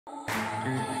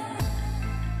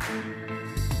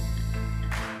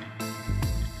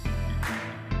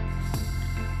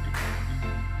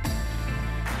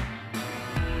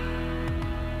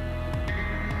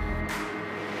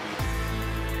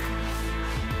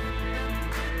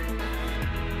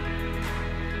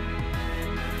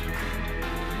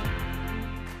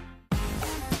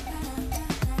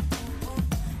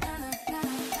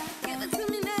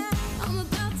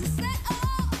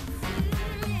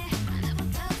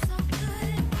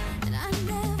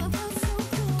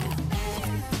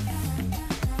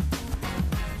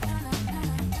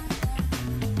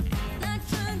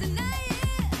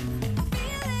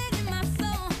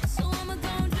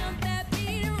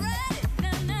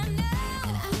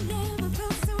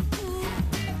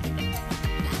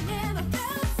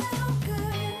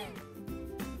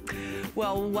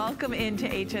Well, welcome into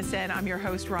HSN. I'm your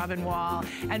host, Robin Wall,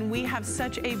 and we have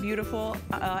such a beautiful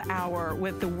hour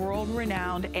with the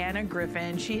world-renowned Anna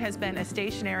Griffin. She has been a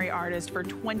stationery artist for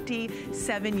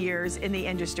 27 years in the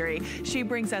industry. She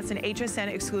brings us an HSN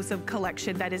exclusive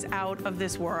collection that is out of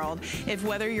this world. If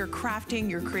whether you're crafting,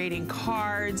 you're creating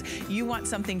cards, you want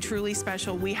something truly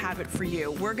special, we have it for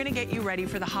you. We're gonna get you ready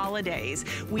for the holidays.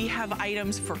 We have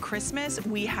items for Christmas,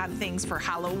 we have things for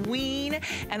Halloween,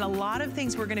 and a lot of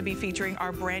things we're gonna be featuring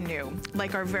are brand new,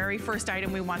 like our very first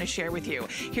item we want to share with you.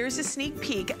 Here's a sneak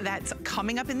peek that's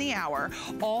coming up in the hour,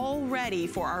 all ready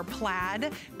for our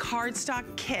plaid cardstock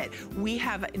kit. We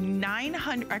have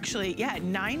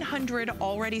 900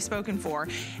 already spoken for,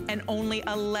 and only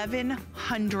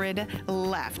 1,100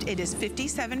 left. It is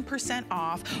 57%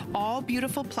 off, all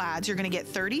beautiful plaids. You're gonna get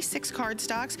 36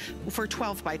 cardstocks for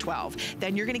 12 by 12.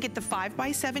 Then you're gonna get the 5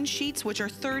 by 7 sheets, which are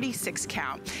 36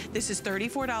 count. This is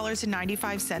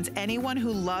 $34.95. Anyone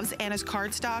who loves Anna's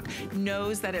cardstock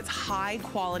knows that it's high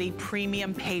quality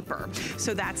premium paper.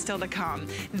 So that's still to come.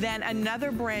 Then another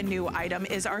brand new item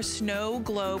is our snow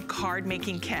globe card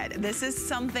making kit. This is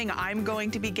something I'm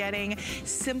going to be getting.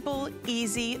 Simple,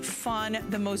 easy, fun,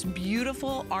 the most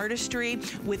beautiful artistry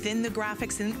within the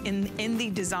graphics in the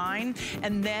design.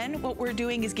 And then what we're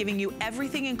doing is giving you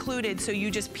everything included, so you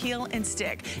just peel and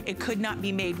stick. It could not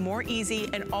be made more easy,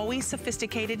 and always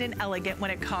sophisticated and elegant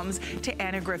when it comes to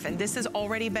Anna Griffin. This has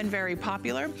already been very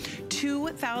popular.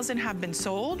 2,000 have been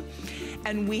sold,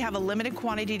 and we have a limited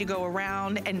quantity to go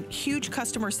around, and huge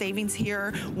customer savings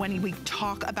here when we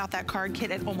talk about that card kit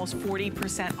at almost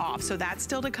 40% off. So that's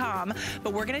still to come,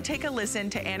 but we're gonna take a listen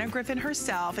to Anna Griffin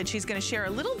herself, and she's gonna share a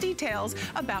little details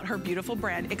about her beautiful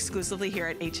brand exclusively here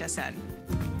at HSN.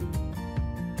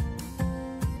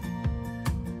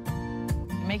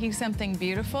 Making something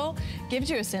beautiful gives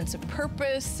you a sense of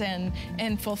purpose and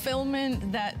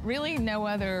fulfillment that really no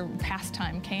other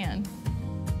pastime can.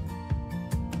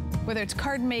 Whether it's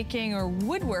card making or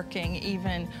woodworking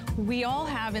even, we all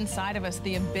have inside of us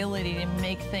the ability to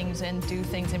make things and do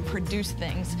things and produce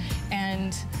things.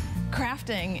 And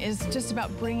crafting is just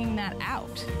about bringing that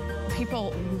out.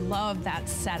 People love that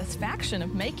satisfaction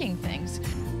of making things.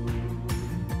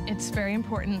 It's very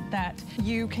important that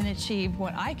you can achieve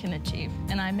what I can achieve,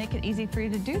 and I make it easy for you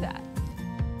to do that.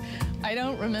 I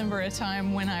don't remember a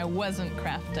time when I wasn't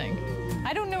crafting.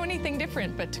 I don't know anything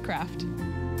different but to craft.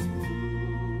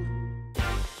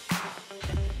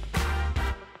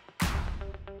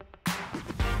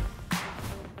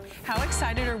 How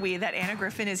excited are we that Anna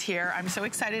Griffin is here? I'm so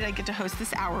excited I get to host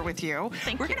this hour with you.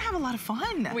 We're gonna have a lot of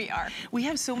fun. We are. We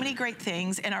have so many great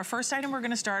things, and our first item we're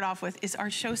gonna start off with is our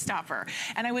showstopper.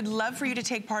 And I would love for you to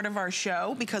take part of our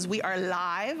show because we are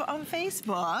live on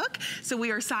Facebook. So we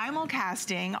are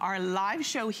simulcasting our live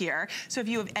show here. So if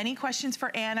you have any questions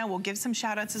for Anna, we'll give some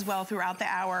shout outs as well throughout the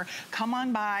hour. Come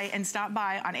on by and stop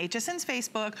by on HSN's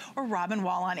Facebook or Robin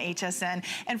Wall on HSN.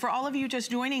 And for all of you just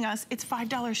joining us, it's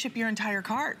 $5 ship your entire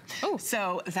cart. Oh,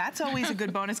 so that's always a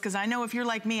good bonus, because I know if you're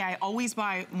like me, I always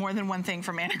buy more than one thing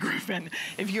from Anna Griffin.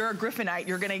 If you're a Griffinite,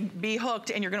 you're gonna be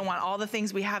hooked and you're gonna want all the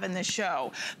things we have in this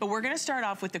show. But we're gonna start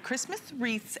off with the Christmas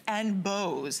wreaths and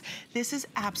bows. This is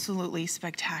absolutely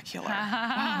spectacular.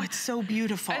 Wow, it's so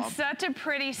beautiful. It's such a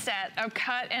pretty set of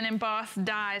cut and embossed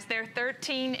dies. There are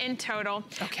 13 in total.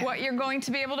 Okay. What you're going to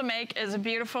be able to make is a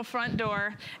beautiful front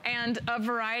door and a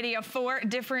variety of 4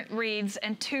 different wreaths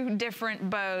and 2 different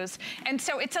bows. And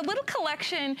so it's a little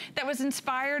collection that was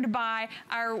inspired by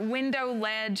our window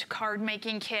ledge card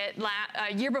making kit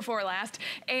year before last.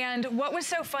 And what was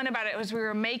so fun about it was we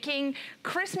were making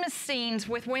Christmas scenes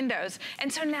with windows.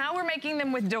 And so now we're making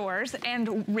them with doors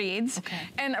and wreaths. Okay.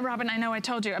 And Robin, I know I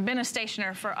told you, I've been a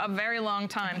stationer for a very long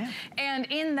time. And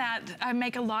in that, I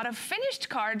make a lot of finished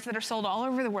cards that are sold all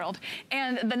over the world.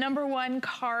 And the #1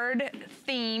 card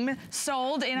theme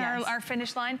sold in our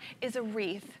finish line is a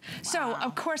wreath. Wow. So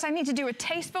of course I need to do a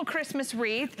tasteful Christmas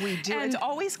wreath. We do. It's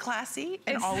always classy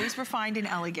and always refined and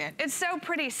elegant. It's so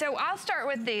pretty. So I'll start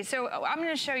with these. So I'm going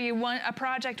to show you a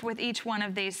project with each one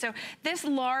of these. So this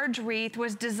large wreath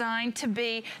was designed to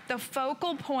be the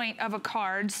focal point of a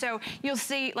card. So you'll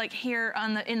see, like here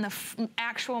in the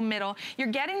actual middle, you're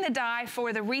getting the die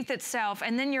for the wreath itself,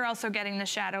 and then you're also getting the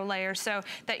shadow layer so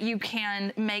that you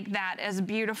can make that as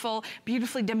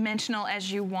beautifully dimensional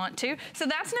as you want to. So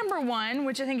that's #1,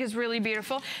 which I think is really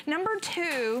beautiful.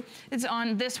 #2 blue is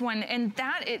on this one, and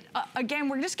that, again,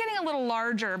 we're just getting a little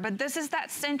larger, but this is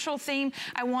that central theme.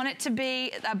 I want it to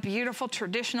be a beautiful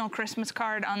traditional Christmas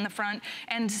card on the front,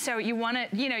 and so you want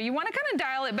to, you want to kind of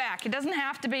dial it back. It doesn't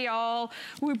have to be all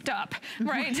whooped up,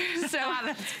 right? So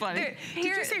that's funny. Did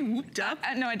you say whooped up?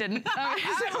 No, I didn't. I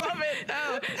love it.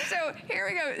 So here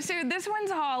we go. So this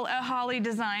one's a holly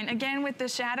design, again with the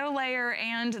shadow layer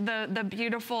and the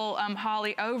beautiful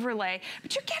holly overlay.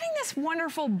 But you're getting this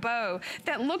wonderful bow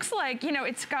that looks like,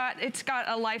 it's got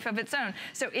a life of its own.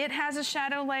 So it has a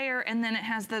shadow layer, and then it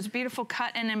has those beautiful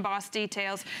cut and embossed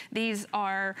details. These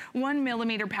are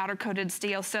 1mm powder coated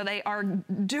steel, so they are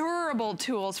durable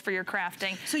tools for your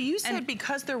crafting. So you said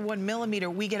because they're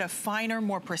 1mm, we get a finer,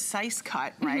 more precise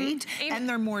cut, right? And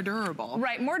they're more durable.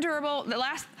 Right, more durable. The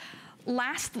last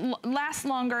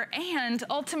longer, and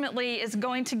ultimately is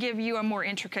going to give you a more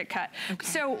intricate cut. Okay.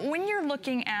 So when you're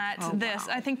looking at this,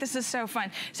 I think this is so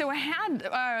fun. So I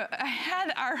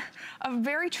had a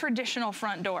very traditional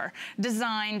front door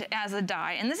designed as a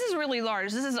die, and this is really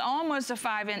large. This is almost a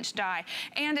 5-inch die,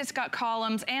 and it's got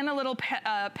columns and a little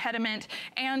pediment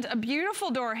and a beautiful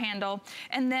door handle,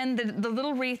 and then the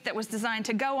little wreath that was designed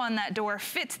to go on that door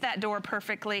fits that door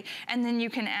perfectly, and then you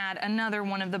can add another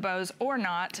one of the bows or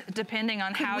not, depending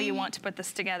on how you want to put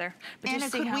this together. But Anna,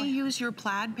 could we use your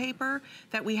plaid paper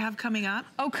that we have coming up?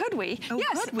 Oh, could we? Oh,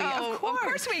 yes. Could we? Oh, of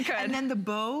course we could. And then the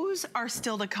bows are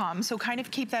still to come, so kind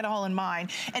of keep that all in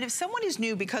mind. And if someone is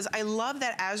new, because I love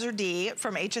that Azure D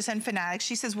from HSN Fanatics,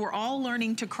 she says we're all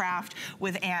learning to craft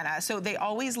with Anna. So they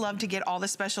always love to get all the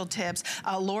special tips.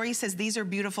 Lori says these are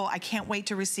beautiful. I can't wait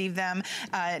to receive them.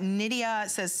 Nydia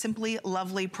says simply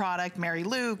lovely product. Mary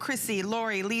Lou, Chrissy,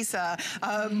 Lori, Lisa,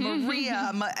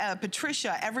 Maria,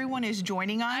 Patricia, everyone is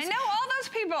joining us. I know all those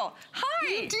people.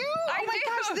 Hi. You do? Oh my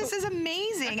gosh, this is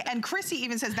amazing. And Chrissy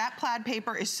even says that plaid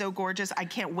paper is so gorgeous. I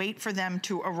can't wait for them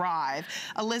to arrive.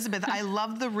 Elizabeth, I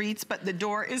love the wreaths, but the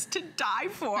door is to die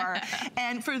for.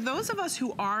 And for those of us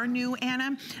who are new,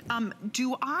 Anna,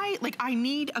 I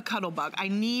need a cuddle bug. I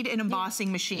need an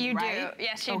embossing machine, right? You do.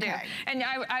 Yes, you do. And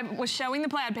I was showing the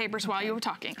plaid papers while you were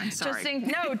talking. I'm sorry.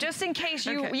 Just in case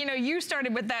you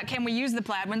started with that, can we use the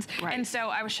plaid ones? Right. And so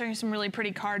I was showing you some really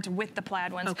pretty cards with the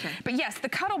plaid ones. Okay. But yes, the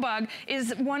cuddle bug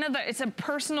is it's a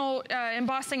personal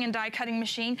embossing and die cutting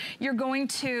machine. You're going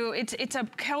to, it's a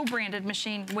co-branded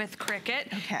machine with Cricut.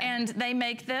 Okay. And they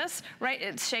make this, right?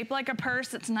 It's shaped like a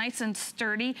purse. It's nice and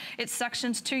sturdy. It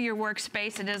suctions to your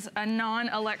workspace. It is a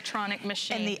non-electronic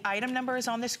machine. And the item number is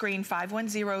on the screen,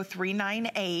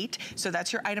 510398. So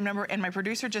that's your item number. And my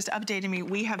producer just updated me.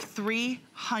 We have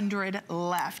 300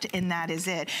 left, and that is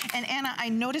it. And Anna, I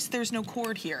noticed there's no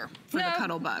cord here for the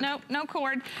cuddle bug. No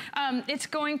cord. It's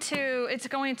going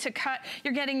to cut.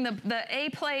 You're getting the A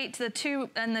plate, the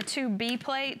two B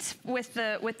plates with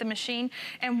the machine.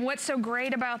 And what's so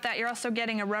great about that, you're also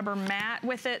getting a rubber mat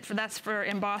with it. That's for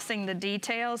embossing the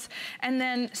details. And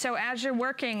then, so as you're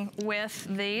working with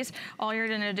these, all you're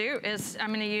going to do is, I'm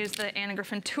going to use the Anna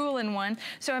Griffin tool-in-one.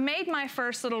 So I made my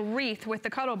first little wreath with the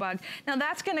cuddle bug. Now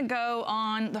that's going to go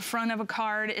on the front of a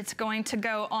card. It's going to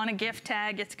go on a gift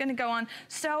tag. It's going to go on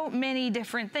so many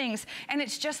different things. And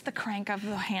it's just the crank of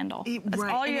the handle. That's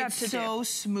all you have to do. It's so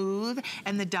smooth,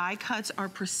 and the die cuts are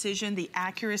precision, the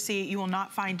accuracy. You will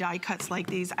not find die cuts like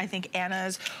these. I think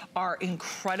Anna's are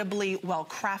incredibly well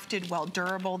crafted, well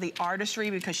durable. The artistry,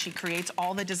 because she creates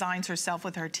all the designs herself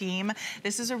with her team.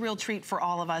 This is a real treat for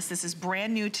all of us. This is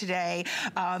brand new today.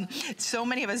 So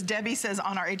many of us, Debbie says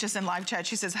on our HSN live chat,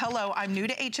 she says, hello, I'm new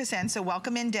to HSN, so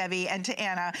welcome in Debbie. And to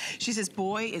Anna, she says,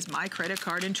 boy, is my credit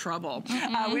card in trouble.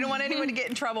 We don't want anyone to get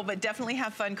in trouble, but definitely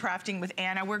have fun crafting with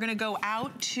Anna. We're gonna go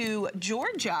out to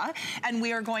Georgia, and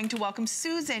we are going to welcome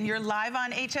Susan. You're live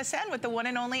on HSN with the one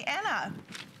and only Anna.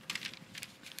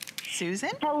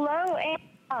 Susan? Hello,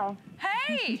 Anna.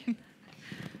 Hey!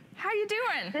 How you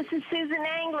doing? This is Susan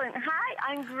Anglin. Hi,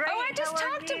 I'm great. Oh, I just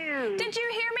talked to you. Did you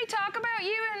hear me talk about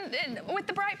you with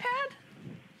the bright pad?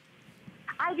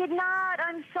 I did not.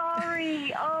 I'm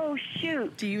sorry. Oh,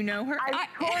 shoot. Do you know her? I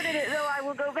recorded it, though. I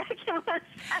will go back and listen.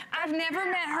 I've never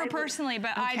met her personally,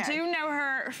 but I do know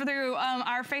her through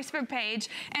our Facebook page,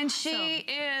 and she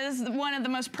is one of the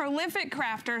most prolific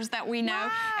crafters that we know.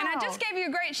 Wow. And I just gave you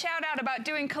a great shout out about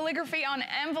doing calligraphy on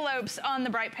envelopes on the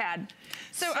bright pad.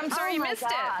 So I'm sorry you missed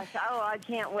it. Oh, I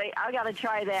can't wait. I got to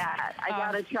try that. I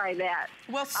got to try that.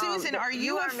 Well, Susan, are you...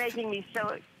 You are making me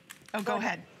so... Oh, go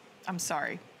ahead. I'm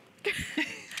sorry.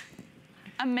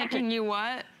 I'm making you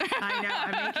what? I know,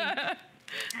 I'm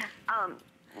making...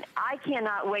 I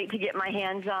cannot wait to get my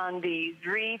hands on these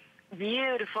wreaths,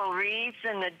 beautiful wreaths,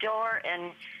 and the door,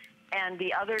 and and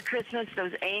the other Christmas,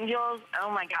 those angels.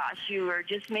 Oh my gosh, you are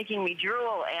just making me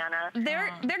drool, Anna.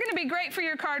 They're going to be great for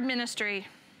your card ministry.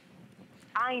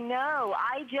 I know.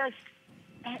 I just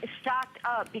stocked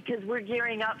up because we're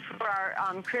gearing up for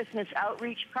our Christmas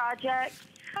outreach project.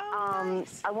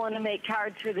 Nice. I want to make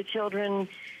cards for the children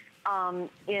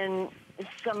in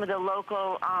some of the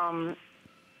local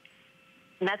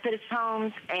Methodist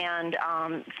homes and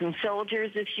some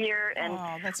soldiers this year, and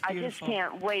that's I just beautiful.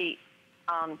 can't wait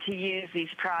to use these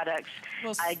products.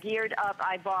 Well, I geared up.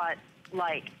 I bought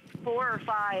like 4 or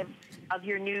 5 of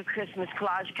your new Christmas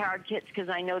collage card kits because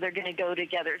I know they're going to go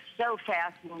together so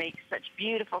fast and make such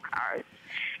beautiful cards.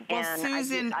 Well, and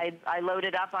Susan, I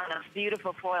loaded up on a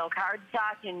beautiful foil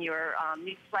cardstock in your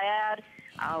new plaid.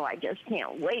 Oh, I just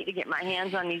can't wait to get my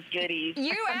hands on these goodies.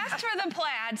 You asked for the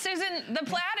plaid. Susan, the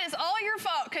plaid is all your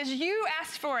fault because you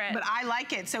asked for it. But I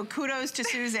like it, so kudos to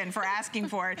Susan for asking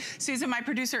for it. Susan, my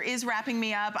producer, is wrapping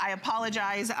me up. I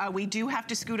apologize. We do have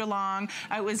to scoot along.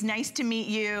 It was nice to meet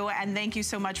you, and thank you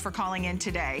so much for calling in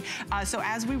today. So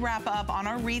as we wrap up on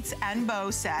our wreaths and bow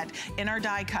set in our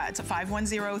die cuts,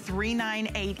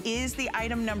 510398 is the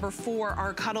item number for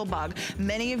our cuddle bug.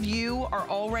 Many of you are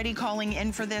already calling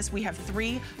in for this. We have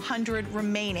 300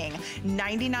 remaining,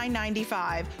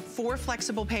 $99.95, 4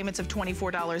 flexible payments of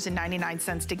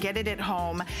 $24.99 to get it at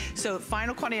home. So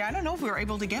final quantity, I don't know if we were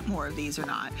able to get more of these or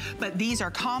not, but these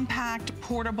are compact,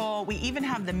 portable. We even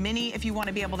have the mini if you want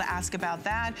to be able to ask about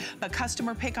that, but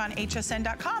customer pick on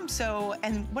hsn.com. So,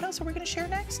 and what else are we going to share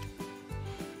next?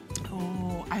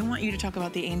 Oh, I want you to talk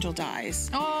about the angel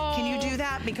dies. Oh. Can you do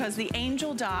that? Because the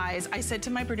angel dies, I said to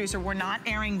my producer, we're not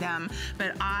airing them,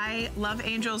 but I love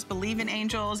angels, believe in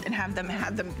angels, and have them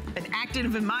been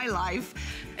active in my life.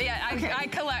 Yeah,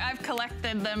 I've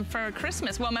collected them for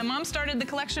Christmas. Well, my mom started the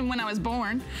collection when I was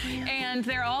born, and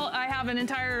I have an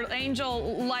entire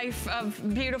angel life of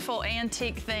beautiful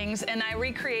antique things, and I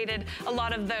recreated a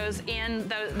lot of those in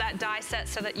that die set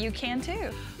so that you can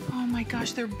too. Oh my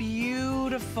gosh, they're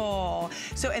beautiful.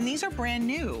 So, and these are brand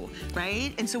new,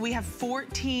 right? And so we have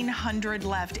 1,400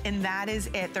 left, and that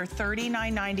is it. They're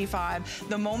 $39.95.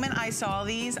 The moment I saw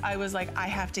these, I was like, I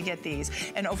have to get these.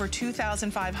 And over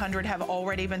 2,500 have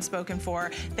already been spoken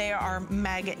for. They are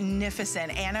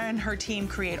magnificent. Anna and her team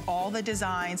create all the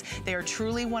designs. They are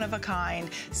truly one of a kind.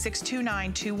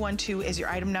 629212 is your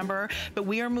item number, but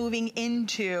we are moving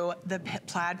into the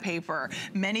plaid paper.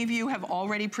 Many of you have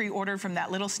already pre-ordered from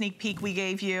that little sneak peek we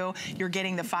gave you. You're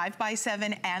getting the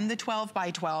 5x7 and the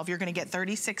 12x12. You're gonna get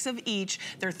 36 of each.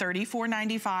 They're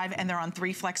 $34.95, and they're on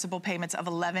 3 flexible payments of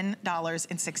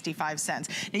 $11.65.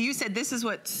 Now you said this is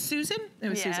what Susan? It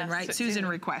was Susan, right? Susan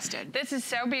requested. This is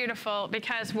so beautiful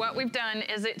because what we've done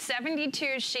is it's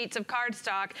 72 sheets of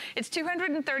cardstock. It's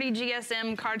 230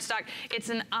 GSM cardstock. It's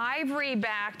an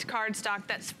ivory-backed cardstock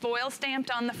that's foil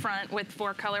stamped on the front with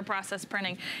 4-color process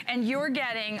printing. And you're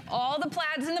getting all the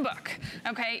plaids in the book,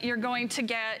 okay? You're going to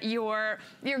get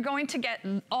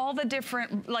all the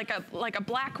different, like a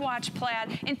black watch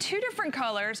plaid in 2 different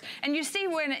colors. And you see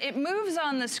when it moves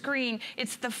on the screen,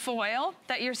 it's the foil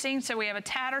that you're seeing. So we have a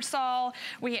tattersall.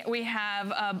 We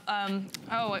have,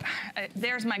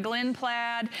 there's my Glen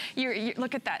plaid. You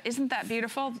look at that. Isn't that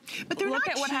beautiful? But they're look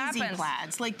not at what cheesy happens.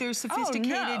 plaids. Like they're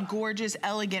sophisticated, gorgeous,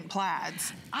 elegant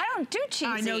plaids. I don't do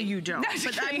cheesy. I know you don't. No,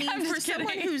 but I mean, I'm for just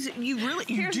someone kidding. who's,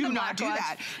 you do not do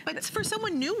that. But for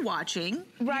someone new watching,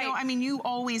 right. You know, I mean, you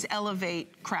always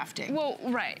elevate crafting. Well,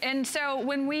 right. And so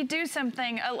when we do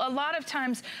something, a lot of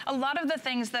times, a lot of the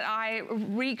things that I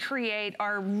recreate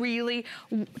are really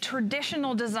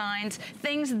traditional designs,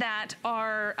 things that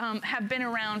are have been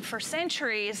around for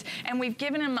centuries, and we've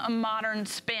given them a modern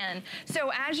spin.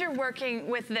 So as you're working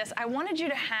with this, I wanted you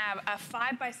to have a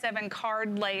 5x7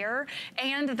 card layer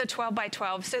and the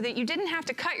 12x12 so that you didn't have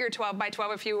to cut your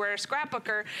 12x12 if you were a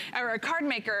scrapbooker or a card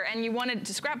maker and you wanted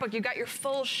to scrapbook, you got your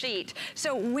full sheet.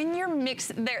 So when you're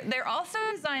mixed, they're also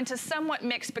designed to somewhat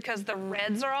mix because the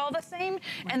reds are all the same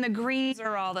and the greens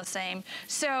are all the same.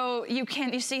 So you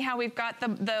see how we've got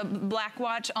the black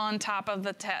watch on top of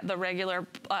the regular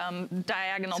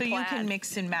diagonal so plaid. you can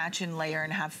mix and match and layer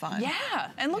and have fun.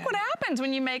 Yeah, and look what happens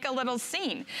when you make a little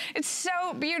scene. It's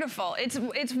so beautiful.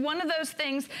 It's one of those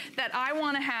things that I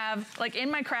want to have like in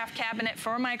my craft cabinet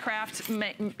for my craft,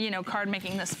 card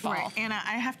making this fall. Right, Anna,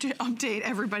 I have to update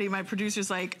everybody. My producer's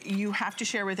like, you have to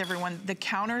share with everyone, the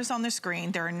counters on the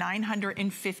screen, there are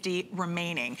 950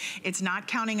 remaining. It's not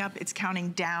counting up, it's counting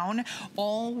down.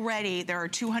 Already, there are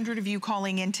 200 of you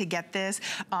calling in to get this.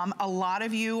 A lot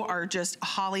of you are just,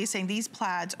 Holly saying, these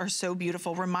plaids are so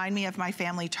beautiful. Remind me of my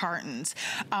family tartans.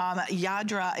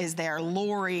 Yadra is there,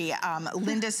 Lori.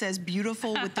 Linda says,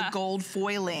 beautiful with the gold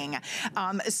foiling. And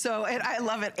I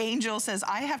love it. Angel says,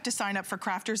 I have to sign up for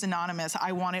Crafters Anonymous.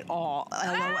 I want it all,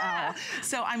 LOL.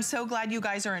 So I'm so glad you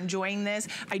guys are enjoying this.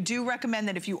 I do recommend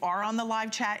that if you are on the live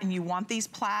chat and you want these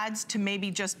plaids, to maybe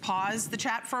just pause the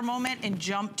chat for a moment and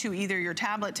jump to either your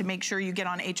tablet to make sure you get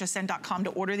on hsn.com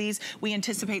to order these. We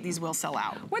anticipate these will sell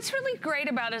out. What's really great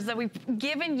about it is that we've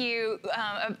given you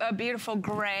a beautiful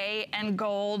gray and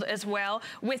gold as well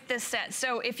with this set.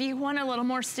 So if you want a little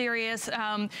more serious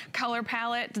color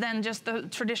palette than just the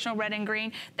traditional red and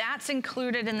green, that's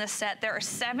included in the set. There are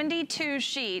 72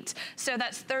 sheets, so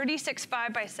that's 36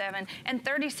 5x7 and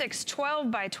 36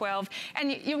 12x12.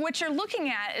 And what you're looking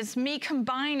at is me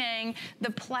combining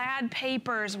the plaid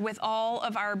papers with all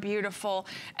of our beautiful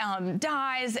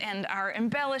dies and our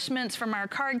embellishments from our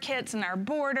card kits and our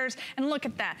borders. And look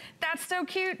at that. That's so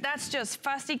cute. That's just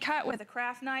fussy cut with a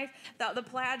craft knife. The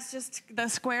plaid's just, the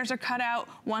squares are cut out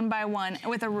one by one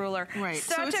with a ruler. Right.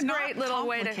 Such a great little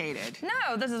way to.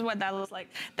 No, this is what that looks like.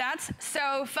 That's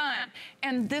so fun.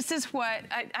 And this is what,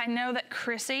 I know that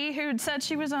Chrissy, who said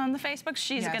she was on the Facebook,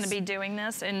 she's going to be doing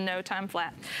this in no time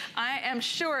flat. I am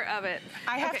sure of it.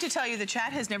 I have to tell you, the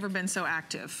chat has never been so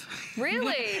active.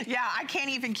 Really? Yeah, I can't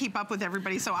even keep up with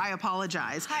everybody, so I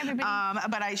apologize. Hi, baby.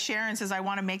 But Sharon says, I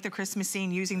want to make the Christmas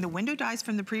scene using the window dies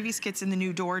from the previous kits and the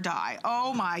new door die.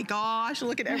 Oh my gosh,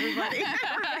 look at everybody.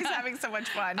 Everybody's having so much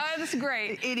fun. Oh, that's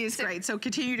great. It is great. So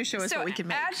continue to show us what we can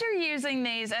make. As you're using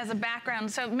these as a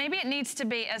background, so maybe it needs to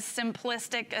be as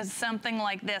simplistic as something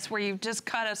like this, where you've just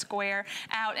cut a square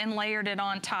out and layered it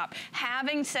on top.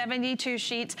 Having 72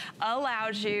 sheets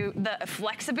allows you the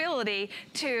flexibility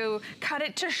to cut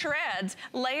it to shreds,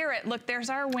 layer it. Look, there's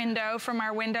our window from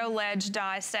our window ledge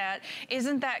die set.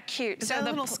 Isn't that cute? Is that a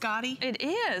little Scotty? It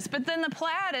is, but then the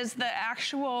plaid is the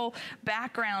actual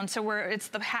background, so where it's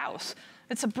the house.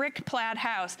 It's a brick plaid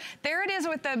house. There it is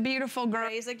with the beautiful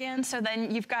grays again, so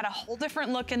then you've got a whole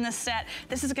different look in this set.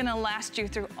 This is gonna last you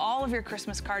through all of your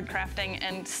Christmas card crafting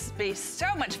and be so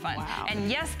much fun. Wow. And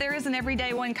yes, there is an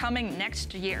everyday one coming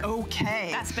next year. Okay.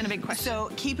 That's been a big question. So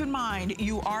keep in mind,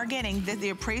 you are getting,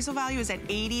 the appraisal value is at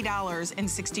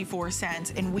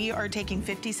 $80.64, and we are taking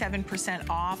 57%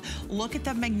 off. Look at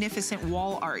the magnificent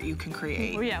wall art you can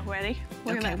create. Oh yeah, ready?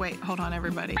 Look at that. Wait, hold on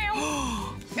everybody.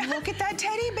 Look at that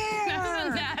teddy bear.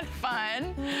 Isn't that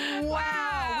fun?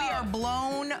 Wow, we are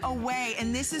blown away.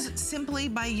 And this is simply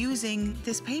by using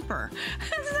this paper.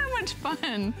 That's so much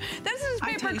fun. This is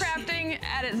paper crafting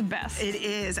at its best. It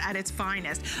is at its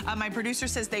finest. My producer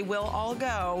says they will all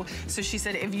go. So she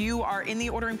said, if you are in the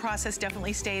ordering process,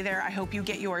 definitely stay there. I hope you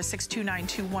get yours.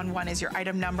 629211 is your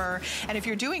item number. And if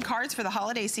you're doing cards for the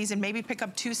holiday season, maybe pick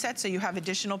up 2 sets so you have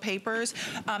additional papers.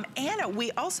 Anna, we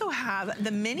also have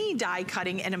the mini die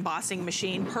cutting and embossing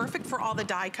machine, perfect for all the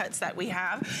die cuts that we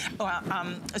have, or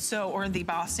the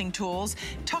embossing tools.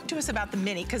 Talk to us about the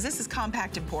mini, because this is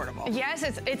compact and portable. Yes,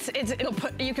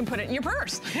 you can put it in your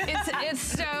purse. It's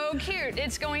so cute.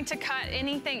 It's going to cut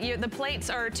anything. The plates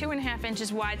are 2.5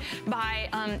 inches wide by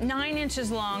 9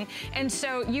 inches long, and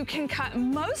so you can cut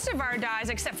most of our dies,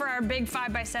 except for our big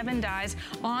 5x7 dies.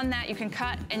 On that, you can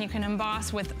cut and you can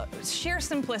emboss with sheer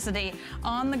simplicity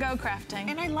on the go crafting.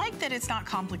 And I like that it's not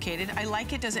complicated. I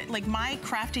like it doesn't, like my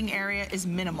crafting area is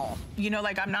minimal. You know,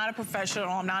 like I'm not a professional,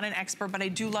 I'm not an expert, but I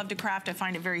do love to craft. I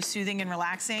find it very soothing and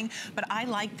relaxing. But I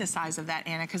like the size of that,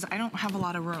 Anna, because I don't have a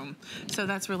lot of room. So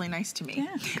that's really nice to me.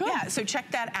 Yeah, cool. Yeah, so check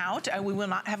that out. We will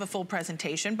not have a full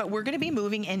presentation, but we're gonna be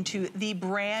moving into the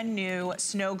brand new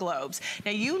snow globes.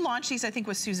 Now you launched these, I think,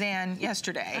 with Suzanne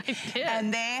yesterday. I did.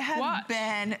 And they have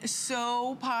been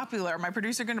so popular. My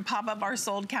producer gonna pop up our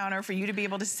sold counter for you to be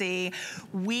able to see.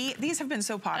 These have been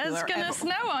so popular. It's gonna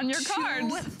snow on your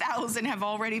cards. 2,000 have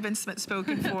already been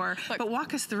spoken for. But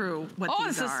walk us through what these are. Oh,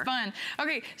 this is fun.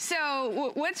 Okay,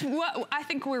 so what I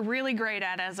think we're really great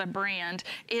at as a brand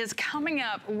is coming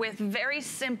up with very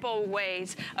simple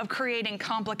ways of creating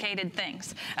complicated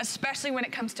things, especially when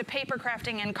it comes to paper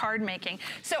crafting and card making.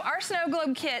 So our snow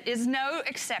globe kit is no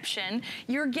exception.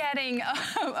 You're getting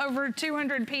over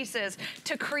 200 pieces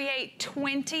to create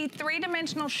 20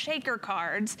 three-dimensional shaker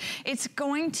cards. It's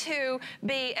going to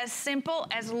be as simple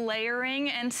as layering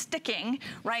and sticking,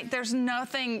 right? There's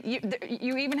nothing,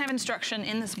 you even have instruction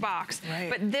in this box. Right.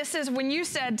 But this is, when you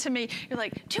said to me, you're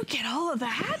like, did you get all of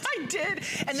that? I did.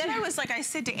 And then I was like, I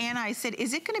said to Anna, I said,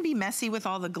 is it gonna be messy with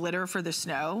all the glitter for the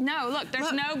snow? No, look,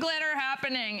 there's no glitter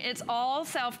happening. It's all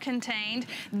self-contained.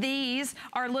 These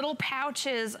are little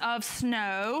pouches of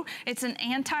snow. It's an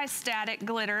anti-static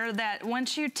glitter that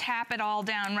once you tap it all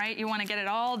down, right, you wanna get it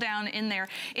all down in there,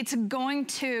 it's going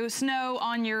to snow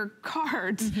on your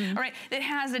cards, all right? It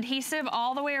has adhesive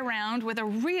all the way around with a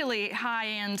really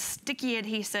high-end sticky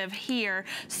adhesive here.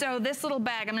 So this little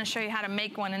bag, I'm gonna show you how to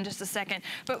make one in just a second,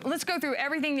 but let's go through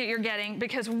everything that you're getting,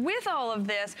 because with all of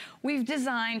this, we've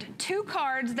designed 2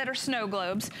 cards that are snow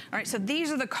globes. All right, so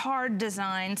these are the card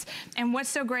designs, and what's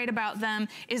so great about them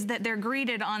is that they're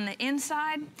greeted on the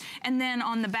inside, and then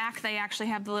on the back they actually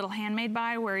have the little handmade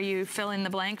by where you fill in the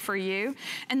blank for you,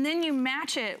 and then you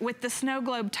match it with the snow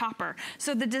globe topper.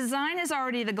 So the design is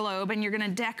already the globe, and you're gonna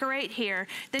decorate here,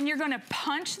 then you're gonna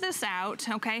punch this out,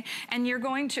 okay, and you're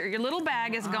going to, your little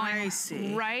bag is going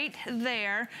right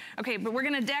there. Okay, but we're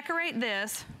gonna decorate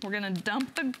this, we're gonna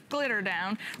dump the glitter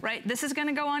down, right? This is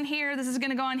gonna go on here, this is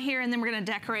gonna go on here, and then we're gonna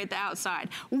decorate the outside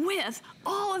with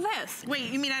all of this.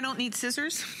 Wait, you mean I don't need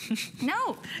scissors?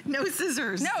 No. No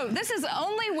scissors. No, this is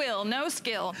only will, no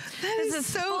skill. This is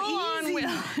so easy.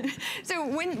 Will. So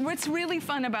what's really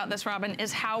fun about this, Robin,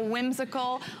 is how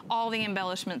whimsical all the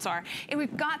embellishments are. And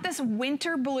we've got this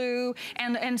winter blue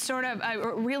and sort of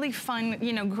a really fun,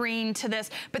 you know, green to this,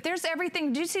 but there's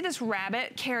everything. Do you see this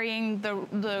rabbit carrying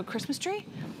the Christmas tree?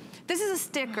 This is a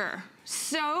sticker.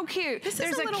 So cute. This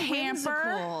there's is a little camper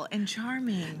whimsical and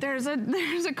charming. There's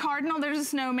a cardinal, there's a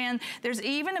snowman, there's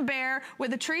even a bear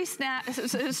with a tree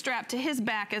strapped to his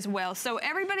back as well. So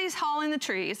everybody's hauling the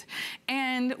trees,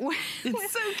 and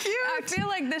it's so cute. I feel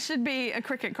like this should be a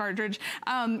Cricut cartridge.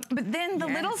 But then the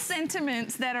little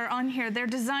sentiments that are on here, they're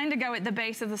designed to go at the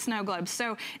base of the snow globe.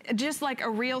 So just like a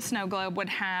real snow globe would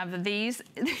have, these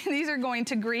are going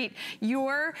to greet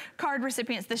your card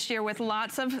recipients this year with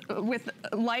lots of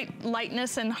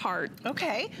lightness and heart.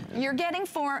 Okay. You're getting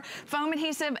foam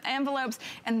adhesive envelopes,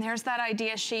 and there's that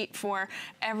idea sheet for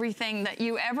everything that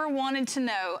you ever wanted to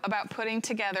know about putting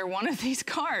together one of these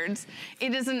cards.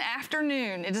 It is an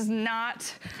afternoon. It is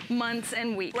not months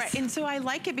and weeks. Right, and so I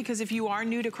like it because if you are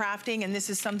new to crafting and this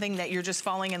is something that you're just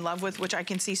falling in love with, which I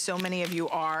can see so many of you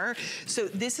are, so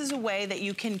this is a way that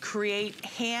you can create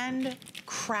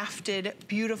handcrafted,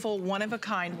 beautiful,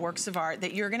 one-of-a-kind works of art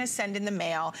that you're gonna send in the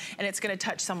mail, and it's gonna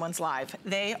touch someone's life.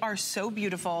 They are so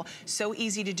beautiful, so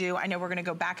easy to do. I know we're gonna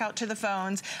go back out to the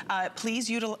phones. Please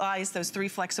utilize those 3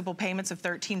 flexible payments of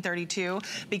 $13.32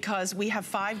 because we have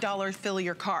 $5 fill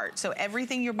your cart. So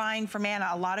everything you're buying from Anna,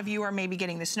 a lot of you are maybe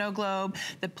getting the snow globe,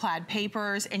 the plaid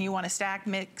papers, and you wanna stack,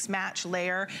 mix, match,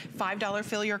 layer. $5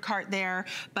 fill your cart there.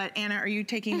 But Anna, are you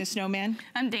taking the snowman?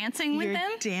 I'm dancing with them.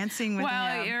 You're dancing with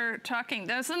While him. you're talking.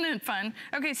 Isn't it fun?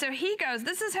 Okay, so he goes,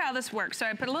 this is how this works. So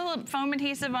I put a little foam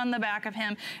adhesive on the back of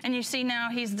him, and you see now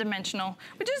he's dimensional,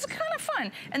 which is kind of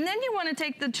fun. And then you want to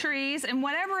take the trees and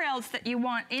whatever else that you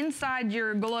want inside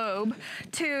your globe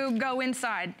to go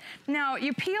inside. Now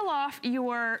you peel off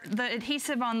the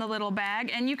adhesive on the little bag,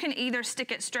 and you can either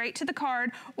stick it straight to the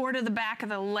card or to the back of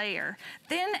the layer.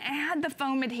 Then add the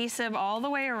foam adhesive all the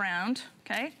way around.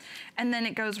 Okay, and then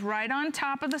it goes right on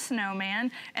top of the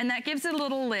snowman, and that gives it a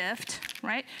little lift,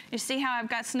 right? You see how I've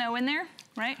got snow in there,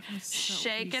 right?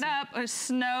 Shake it up,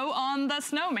 snow on the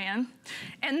snowman,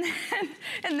 and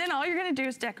then all you're gonna do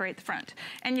is decorate the front.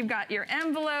 And you've got your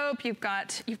envelope, you've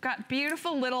got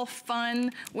beautiful little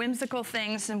fun, whimsical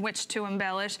things in which to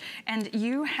embellish, and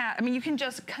you can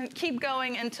just keep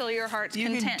going until your heart's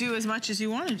content. You can do as much as you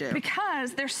want to do.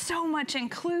 Because there's so much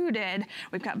included.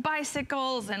 We've got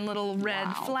bicycles and little red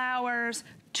flowers,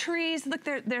 trees. Look,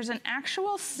 there's an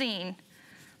actual scene.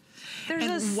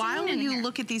 And while you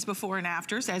look at these before and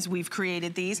afters, as we've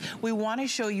created these, we want to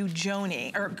show you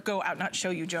Joni, or go out, not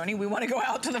show you Joni, we want to go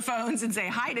out to the phones and say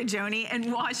hi to Joni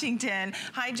in Washington.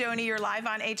 Hi, Joni, you're live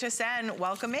on HSN.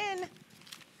 Welcome in.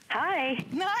 Hi.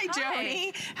 Hi,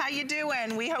 Joni. How you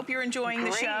doing? We hope you're enjoying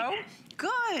the show.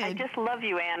 Good. I just love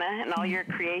you, Anna, and all your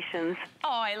creations. Oh,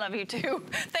 I love you too.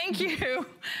 Thank you.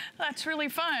 That's really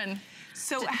fun.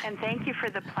 So, and thank you for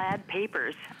the plaid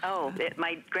papers. Oh,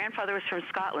 my grandfather was from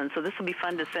Scotland, so this will be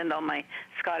fun to send all my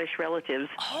Scottish relatives.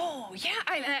 Oh,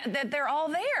 yeah, they're all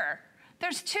there.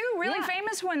 There's 2 really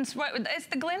famous ones. Is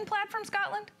the Glen plaid from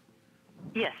Scotland?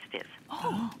 Yes, it is.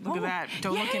 Oh, look at that.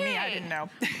 Don't look at me, I didn't know.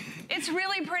 It's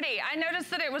really pretty. I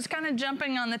noticed that it was kind of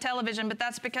jumping on the television, but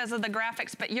that's because of the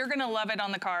graphics, but you're gonna love it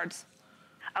on the cards.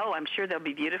 Oh, I'm sure they'll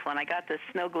be beautiful. And I got the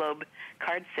snow globe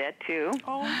card set, too.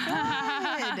 Oh,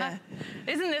 good.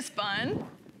 Isn't this fun?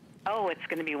 Oh, it's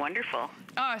going to be wonderful.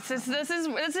 Oh, so this is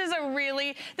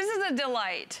a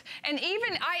delight. And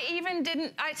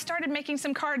I started making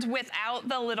some cards without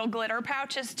the little glitter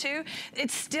pouches too.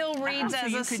 It still reads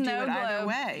as a snow globe. Either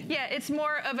way. Yeah, it's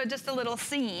more of just a little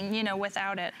scene, you know,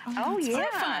 without it. Oh yeah,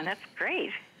 fun. that's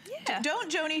great. Yeah.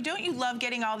 Joni, don't you love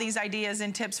getting all these ideas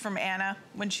and tips from Anna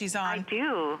when she's on? I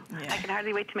do. Yeah. I can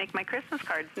hardly wait to make my Christmas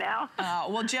cards now.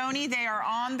 Well, Joni, they are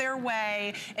on their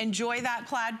way. Enjoy that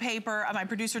plaid paper. My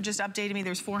producer just updated me.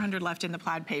 There's 400 left in the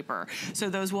plaid paper. So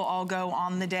those will all go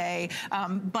on the day.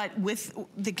 But with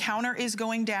the counter is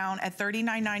going down at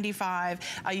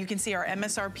 $39.95. You can see our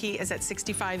MSRP is at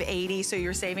 $65.80. So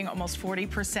you're saving almost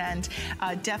 40%.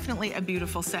 Definitely a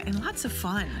beautiful set and lots of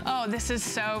fun. Oh, this is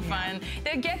so fun.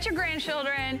 Get your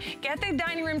grandchildren, get the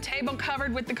dining room table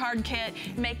covered with the card kit,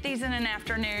 make these in an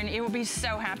afternoon. You will be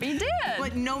so happy you did.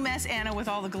 But no mess, Anna, with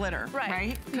all the glitter,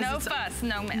 right? No fuss,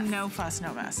 no mess. No fuss,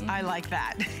 no mess. I like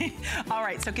that. All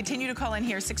right, so continue to call in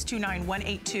here.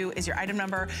 629-182 is your item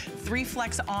number. 3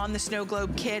 flex on the snow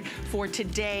globe kit for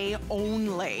today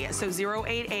only. So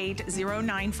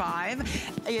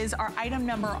 088095 is our item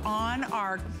number on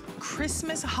our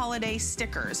Christmas holiday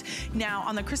stickers. Now,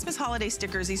 on the Christmas holiday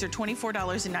stickers, these are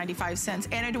 $24.95.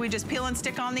 Anna, do we just peel and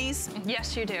stick on these?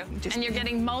 Yes, you do. And you're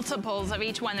getting multiples of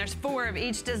each one. There's 4 of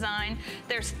each design.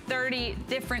 There's 30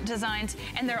 different designs,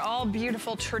 and they're all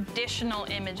beautiful traditional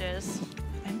images.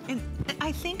 And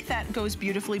I think that goes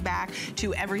beautifully back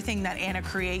to everything that Anna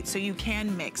creates, so you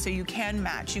can mix, so you can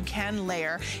match, you can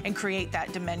layer and create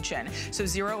that dimension. So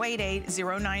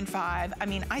 088095, I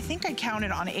mean, I think I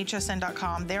counted on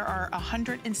hsn.com, there are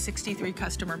 163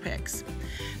 customer picks.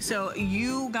 So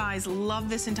you guys love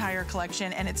this entire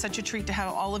collection, and it's such a treat to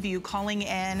have all of you calling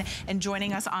in and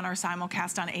joining us on our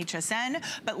simulcast on HSN.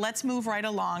 But let's move right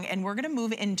along, and we're gonna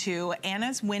move into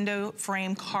Anna's window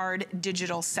frame card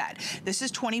digital set. This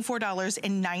is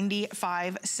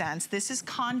 $24.95. This is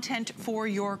content for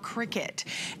your Cricut,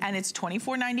 and it's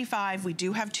 $24.95. We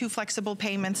do have 2 flexible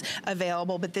payments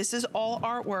available, but this is all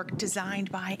artwork designed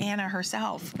by Anna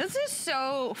herself. This is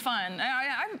so fun.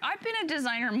 I've been a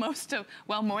designer more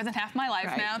than half my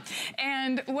life now.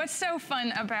 And what's so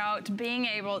fun about being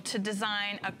able to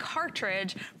design a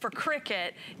cartridge for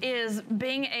Cricut is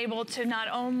being able to not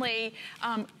only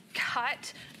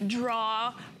cut,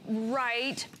 draw,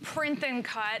 write, print and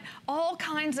cut, all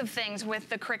kinds of things with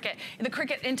the Cricut. The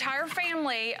Cricut entire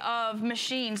family of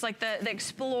machines, like the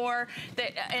Explore,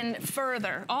 and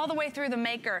further, all the way through the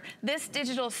Maker. This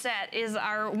digital set is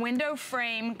our window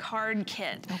frame card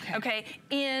kit, okay,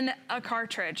 in a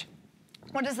cartridge.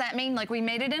 What does that mean? Like, we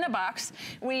made it in a box.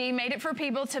 We made it for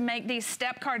people to make these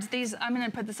step cards. These, I'm gonna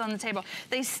put this on the table.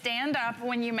 They stand up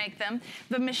when you make them.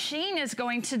 The machine is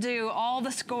going to do all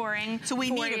the scoring. So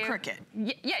we need a Cricut.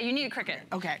 Yeah, you need a Cricut.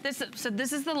 Okay. This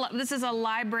is a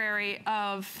library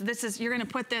of, you're gonna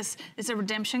put this, it's a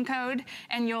redemption code,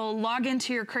 and you'll log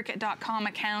into your Cricut.com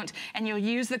account, and you'll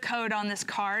use the code on this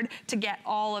card to get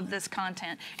all of this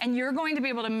content. And you're going to be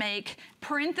able to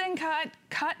print and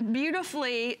cut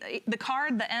beautifully the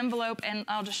card, the envelope, and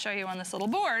I'll just show you on this little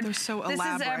board. They're so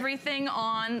elaborate. This is everything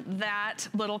on that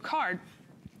little card.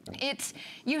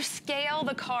 You scale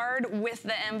the card with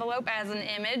the envelope as an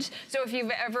image. So if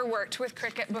you've ever worked with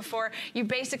Cricut before, you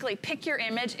basically pick your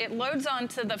image, it loads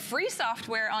onto the free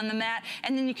software on the mat,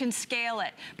 and then you can scale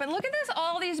it. But look at this,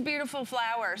 all these beautiful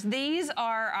flowers. These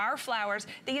are our flowers.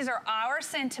 These are our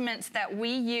sentiments that we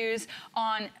use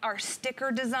on our sticker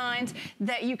designs,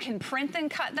 that you can print and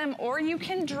cut them, or you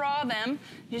can draw them.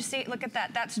 You see, look at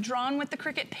that. That's drawn with the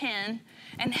Cricut pen.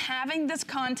 And having this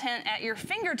content at your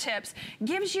fingertips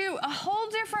gives you a whole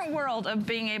different world of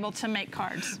being able to make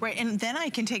cards. Right, and then I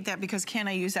can take that, because can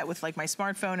I use that with like my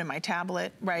smartphone and my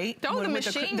tablet, right? Oh, the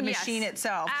machine, the machine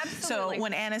itself. Absolutely. So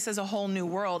when Anna says a whole new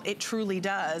world, it truly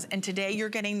does. And today you're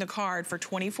getting the card for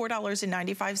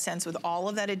 $24.95 with all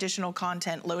of that additional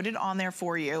content loaded on there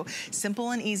for you.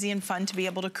 Simple and easy and fun to be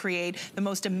able to create the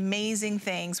most amazing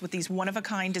things with these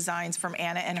one-of-a-kind designs from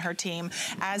Anna and her team.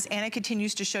 As Anna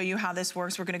continues to show you how this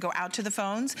works, we're gonna go out to the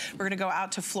phones, we're gonna go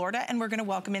out to Florida, and we're gonna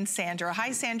welcome in Sandra.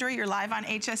 Hi, Sandra, you're live on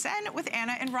HSN with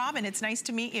Anna and Robin. It's nice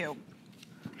to meet you.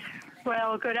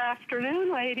 Well, good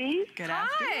afternoon, ladies. Good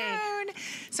afternoon.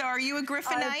 So are you a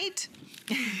Griffinite?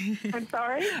 I'm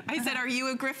sorry? I said, are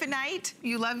you a Griffinite?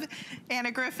 You love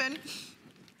Anna Griffin?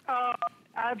 Oh,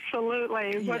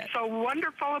 absolutely. Yes. What's so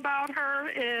wonderful about her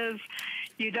is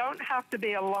you don't have to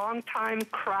be a long-time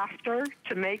crafter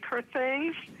to make her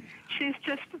things. She's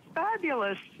just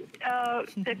fabulous.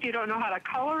 If you don't know how to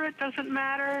color, it doesn't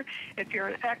matter. If you're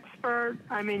an expert,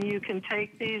 I mean, you can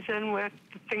take these in with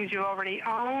the things you already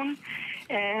own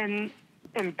and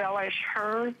embellish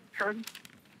her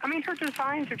I mean, her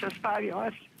designs are just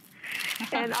fabulous.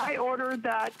 And I ordered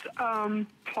that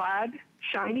plaid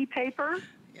shiny paper.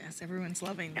 Yes, everyone's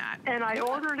loving that. And I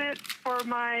ordered it for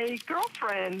my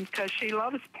girlfriend because she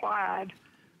loves plaid.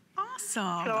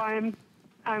 Awesome. So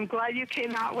I'm glad you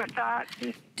came out with that.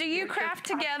 Do you craft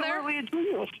together? Absolutely a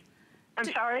genius. I'm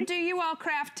sorry? Do you all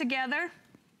craft together?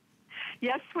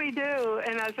 Yes, we do.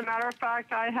 And as a matter of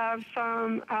fact, I have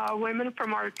some women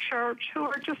from our church who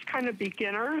are just kind of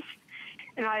beginners.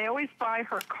 And I always buy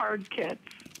her card kits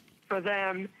for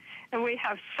them. And we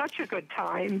have such a good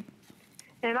time.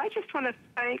 And I just want to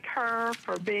thank her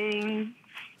for being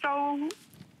so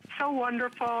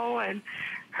wonderful. And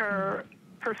her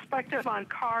perspective on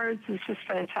cards is just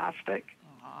fantastic.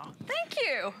 Thank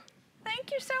you.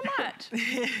 Thank you so much.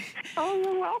 Oh,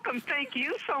 you're welcome. Thank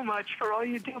you so much for all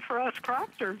you do for us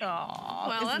crafters. Aww,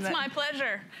 well, that's my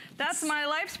pleasure. That's my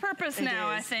life's purpose now,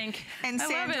 I think. And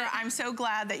Sandra, I'm so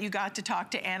glad that you got to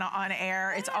talk to Anna on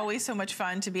air. It's always so much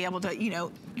fun to be able to, you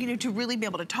know, to really be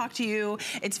able to talk to you.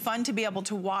 It's fun to be able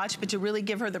to watch, but to really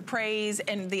give her the praise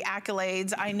and the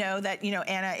accolades. I know that, you know,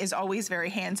 Anna is always very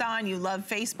hands-on. You love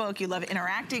Facebook. You love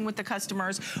interacting with the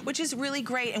customers, which is really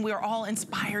great. And we are all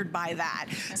inspired by that.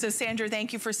 So Sandra,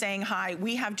 thank you for saying hi.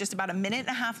 We have just about a minute and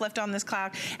a half left on this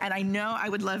clock, and I know I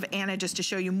would love Anna just to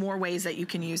show you more ways that you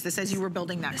can use this as you were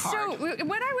building that card. So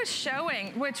what I was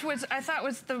showing, which was, I thought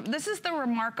was this is the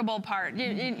remarkable part.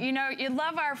 You know, you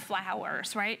love our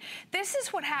flowers, right? This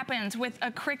is what happens with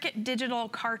a Cricut digital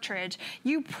cartridge.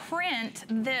 You print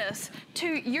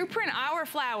our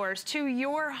flowers to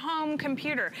your home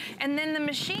computer, and then the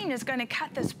machine is going to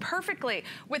cut this perfectly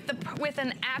with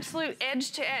an absolute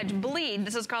edge-to-edge bleed.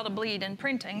 This is called a bleed in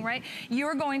printing, right?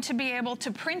 You're going to be able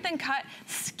to print and cut,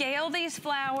 scale these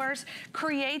flowers,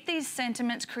 create these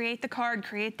sentiments, create the card,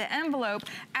 create the envelope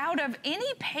out of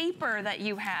any paper that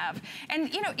you have.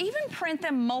 And, you know, even print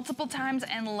them multiple times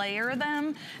and layer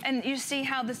them. And you see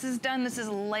how this is done, this is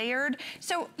layered.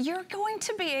 So you're going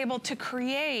to be able to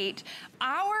create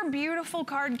our beautiful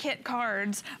card kit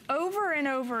cards over and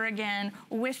over again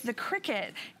with the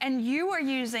Cricut. And you are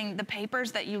using the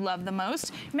papers that you love the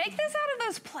most. Make this out of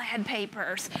those plaid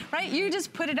papers, right? You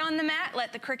just put it on the mat,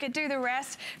 let the Cricut do the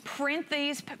rest, print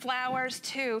these flowers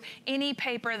to any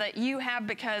paper that you have,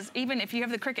 because even if you have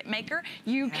the Cricut Maker,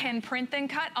 you can print and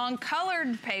cut on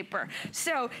colored paper.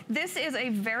 So this is a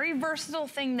very versatile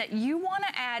thing that you want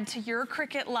to add to your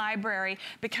Cricut library,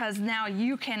 because now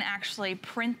you can actually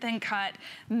print and cut,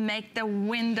 make the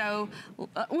window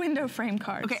frame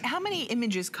cards. Okay, how many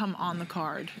images come on the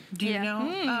card? Do you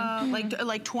know?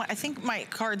 Like 20, I think my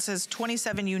card says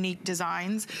 27 unique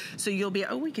designs. So you'll be,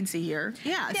 we can see here.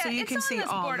 Yeah, so you can see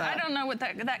all board. I don't know what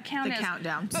that count is. The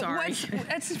countdown, but sorry.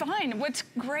 It's fine. What's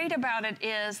great about it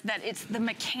is that it's the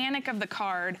mechanic of the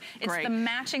card. It's the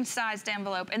matching sized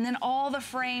envelope, and then all the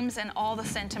frames and all the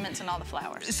sentiments and all the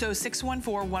flowers. So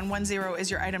 614110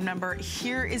 is your item number.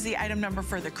 Here is the item number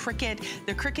for the Cricut.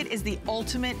 The Cricut is the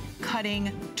ultimate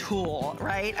cutting tool,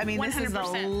 right? I mean, 100%. This is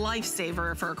a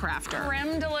lifesaver for a crafter.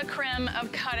 Creme de la creme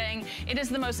of cutting. It is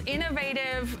the most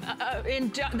innovative,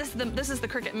 this is the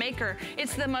Cricut Maker.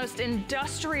 It's the most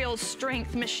industrial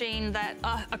strength machine that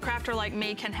a crafter like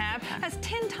me can have. It has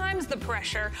 10 times the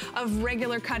pressure of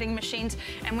regular cutting machines.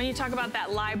 And when you talk about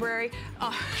that library,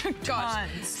 oh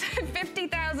gosh,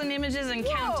 50,000 images and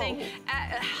counting,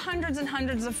 hundreds and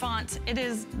hundreds of fonts. It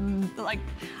is like,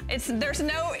 there's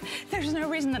no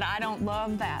reason that I don't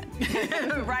love that.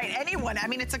 Right, anyone. I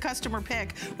mean, it's a customer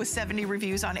pick with 70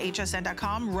 reviews on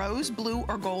hsn.com. Rose, blue,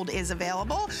 or gold is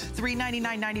available.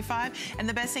 $399.95. And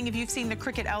the best thing, if you've seen the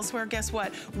Cricut elsewhere, guess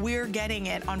what? We're getting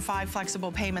it on 5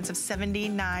 flexible payments of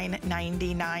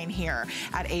 $79.99 here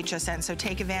at HSN. So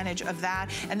take advantage of that.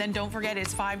 And then don't forget,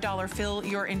 it's $5 fill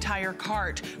your entire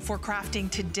cart for crafting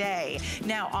today.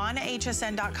 Now on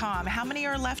hsn.com, how many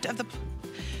are left of the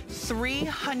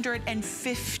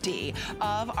 350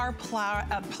 of our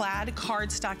plaid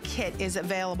cardstock kit is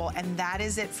available, and that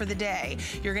is it for the day.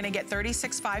 You're gonna get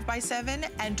 36 5x7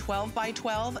 and 12 by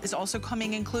 12 is also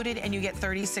coming included, and you get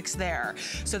 36 there.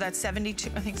 So that's 72,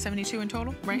 I think 72 in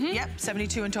total, right? Yep,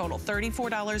 72 in total.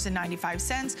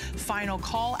 $34.95, final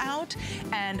call out,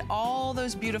 and all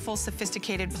those beautiful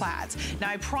sophisticated plaids. Now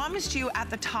I promised you at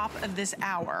the top of this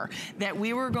hour that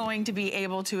we were going to be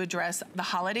able to address the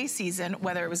holiday season,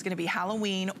 whether it was going to be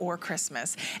Halloween or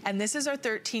Christmas. And this is our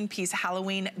 13-piece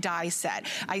Halloween die set.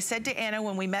 I said to Anna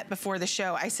when we met before the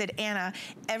show, I said, Anna,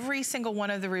 every single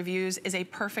one of the reviews is a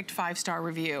perfect 5-star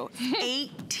review.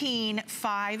 18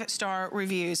 5-star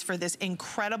reviews for this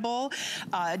incredible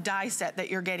die set that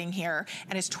you're getting here.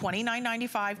 And it's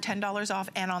 $29.95, $10 off,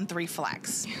 and on 3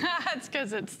 flex. That's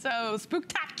because it's so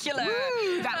spooktacular.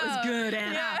 Woo, that was good,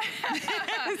 Anna.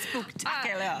 Yeah.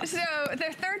 Spooktacular. So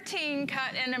there are 13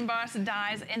 cut and embossed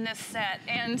dies in this set.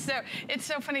 And so it's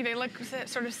so funny, they look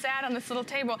sort of sad on this little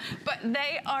table, but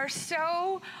they are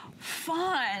so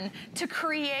fun to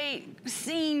create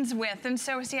scenes with. And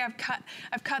so see, I've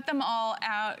cut them all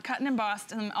out, cut and embossed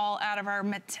them all out of our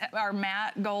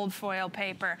matte gold foil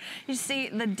paper. You see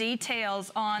the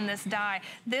details on this die.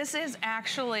 This is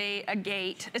actually a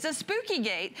gate. It's a spooky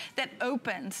gate that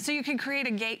opens. So you can create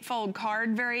a gatefold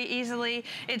card very easily.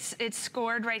 It's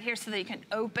scored right here so that you can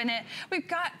open it. We've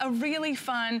got a really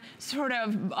fun sort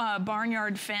of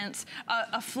barnyard fence,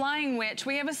 a flying witch.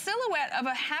 We have a silhouette of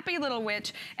a happy little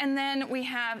witch, and then we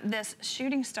have this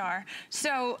shooting star.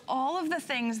 So all of the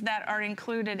things that are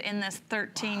included in this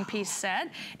 13-piece set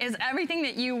is everything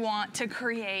that you want to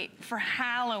create for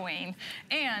Halloween.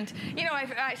 And, you know,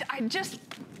 I just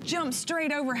jumped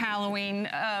straight over Halloween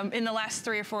in the last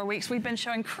 3 or 4 weeks. We've been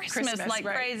showing Christmas like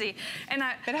crazy. And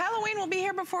but Halloween will be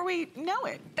here before we know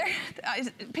it.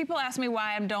 People ask me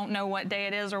why I don't know what day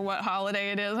it is or what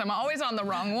holiday it is. I'm always on the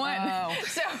wrong one. Oh.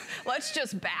 So let's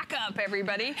just back up,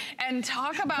 everybody, and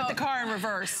talk about... Put the car in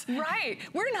reverse. Right.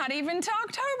 We're not even to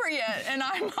October yet, and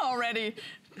I'm already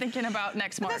thinking about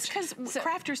next March. That's because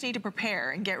crafters need to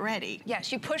prepare and get ready.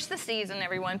 Yes, you push the season,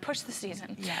 everyone. Push the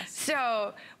season. Yes.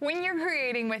 So when you're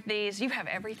creating with these, you have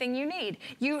everything you need.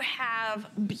 You have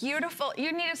beautiful,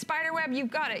 you need a spider web,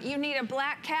 you've got it. You need a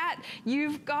black cat,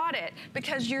 you've got it.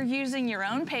 Because you're using your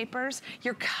own papers,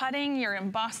 you're cutting, you're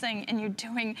embossing, and you're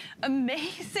doing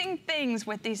amazing things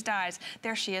with these dies.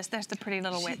 There she is. There's the pretty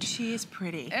little witch. She is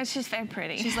pretty. She's very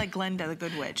pretty. She's like Glenda, the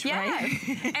good witch, yes.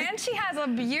 right? And she has a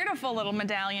beautiful little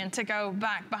medallion to go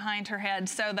back behind her head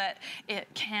so that it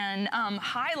can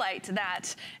highlight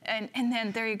that. And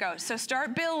then there you go. So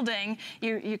start building.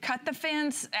 You cut the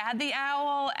fence, add the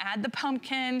owl, add the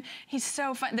pumpkin. He's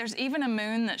so fun. There's even a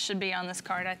moon that should be on this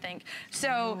card, I think.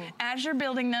 So as you're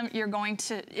building them, you're going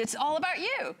to, it's all about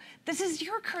you. This is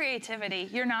your creativity.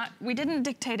 We didn't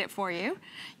dictate it for you.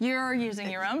 You're using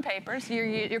your own papers.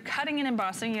 You're cutting and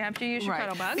embossing. You have to use your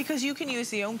cuddle bug. Because you can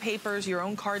use your own papers, your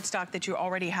own cardstock that you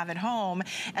already have at home.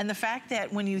 And the fact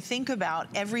that when you think about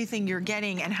everything you're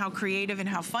getting and how creative and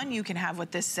how fun you can have with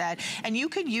this set, and you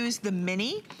could use the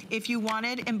mini if you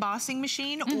wanted embossing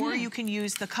machine, or you can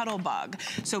use the cuddle bug.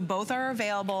 So both are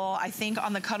available. I think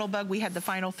on the cuddle bug we had the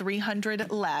final 300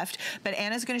 left, but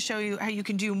Anna's going to show you how you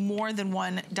can do more than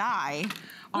one die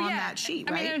on that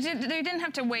sheet, right? I mean, they didn't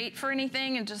have to wait for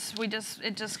anything, and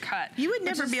it just cut. You would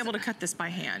never be able to cut this by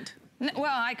hand.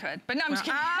 Well, I could, but no, I'm just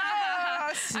kidding.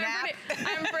 Oh, snap.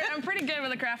 I'm pretty good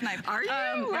with a craft knife. Are you?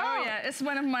 Oh, yeah. It's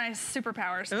one of my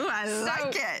superpowers. Ooh, I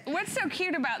like it. What's so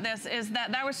cute about this is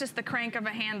that was just the crank of a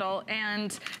handle.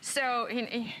 And so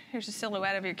here's a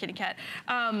silhouette of your kitty cat.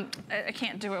 I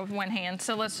can't do it with one hand,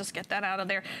 so let's just get that out of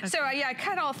there. Okay. So, yeah, I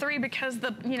cut all 3 because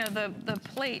the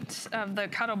plate of the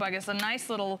cuddle bug is a nice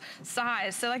little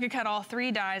size, so I could cut all 3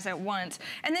 dies at once.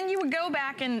 And then you would go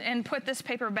back and put this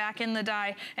paper back in the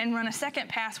die and run a second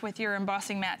pass with your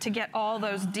embossing mat to get all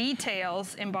those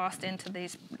details embossed into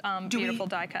these beautiful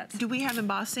die cuts. Do we have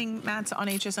embossing mats on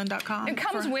hsn.com? It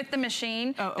comes with the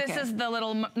machine. Oh, okay. This is the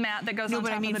little mat that goes on top of the die. No,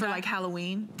 but I mean for like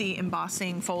Halloween, the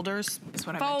embossing folders is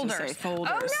what I meant to say. Folders.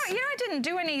 Oh, no, I didn't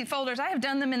do any folders. I have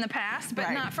done them in the past,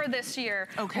 but not for this year.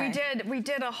 Okay. We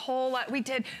did a whole lot. We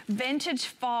did vintage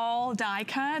fall die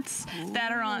cuts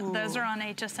that are on, those are on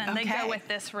HSN. Okay. They go with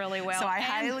this really well. So I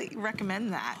highly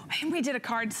recommend that. And we did a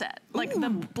card set. Like the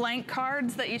blank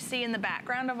cards that you see in the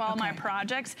background of all my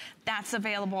projects, that's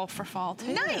available for fall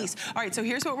too. Nice. All right, so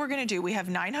here's what we're gonna do. We have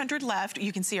 900 left.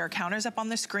 You can see our counters up on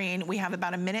the screen. We have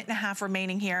about a minute and a half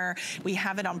remaining here. We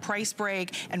have it on price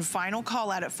break and final call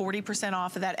out at 40%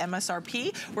 off of that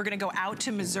MSRP. We're gonna go out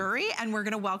to Missouri and we're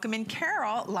gonna welcome in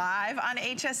Carol live on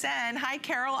HSN. Hi,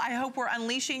 Carol. I hope we're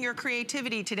unleashing your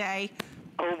creativity today.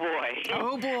 Oh boy!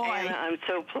 Oh boy! And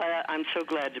I'm so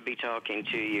glad to be talking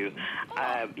to you.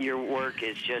 Your work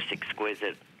is just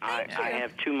exquisite. I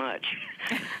have too much,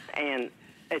 and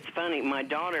it's funny. My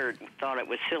daughter thought it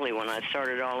was silly when I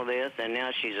started all of this, and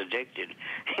now she's addicted.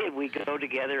 We go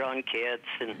together on kits,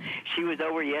 and she was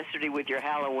over yesterday with your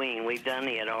Halloween. We've done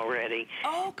it already.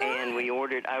 Oh, good. And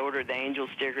I ordered the angel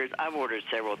stickers. I've ordered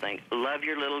several things. Love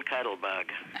your little cuddle bug.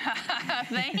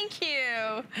 Thank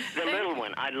you. The little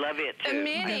one, I love it too. The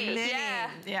mini,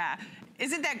 yeah.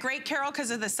 Isn't that great, Carol?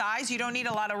 Because of the size, you don't need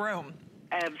a lot of room.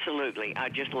 Absolutely. I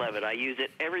just love it. I use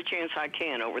it every chance I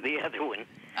can over the other one.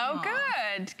 Oh,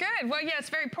 good, good. Well, yeah, it's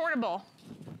very portable.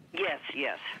 Yes,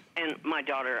 yes. And my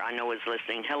daughter, I know, is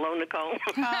listening. Hello, Nicole.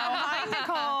 Oh, hi,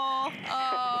 Nicole.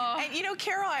 Oh. And you know,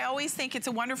 Carol, I always think it's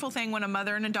a wonderful thing when a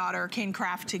mother and a daughter can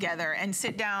craft together and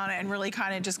sit down and really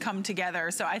kind of just come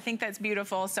together. So I think that's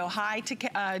beautiful. So hi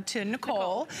to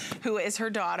Nicole, who is her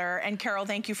daughter. And Carol,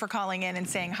 thank you for calling in and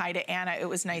saying hi to Anna. It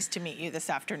was nice to meet you this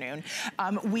afternoon.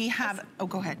 We have, oh,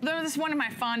 go ahead. This is one of my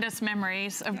fondest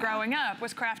memories of growing up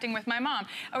was crafting with my mom.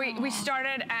 We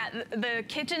started at the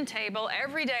kitchen table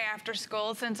every day after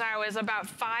school since I was about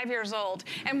 5 years old,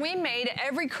 and we made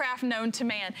every craft known to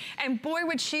man. And boy,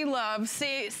 would she love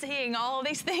seeing all of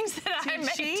these things that I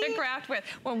made to craft with.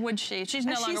 Well, would she? She's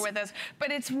no longer with us.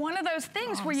 But it's one of those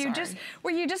things where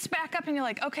you just back up and you're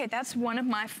like, okay, that's one of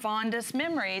my fondest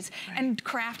memories. Right. And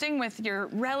crafting with your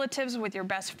relatives, with your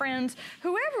best friends,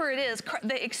 whoever it is,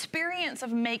 the experience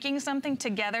of making something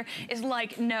together is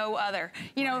like no other.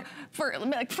 You know,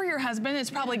 for your husband,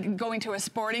 it's probably going to a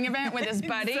sporting event with his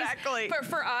buddies. Exactly. But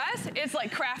for us, it's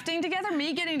like crafting together.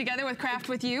 Me getting together with Craft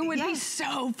With You would be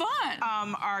so fun.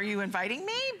 Are you inviting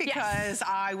me? Because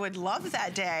I would love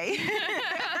that day.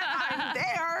 I'm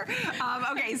there.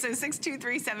 Okay, so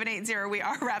 623-780. We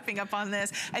are wrapping up on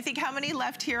this. I think how many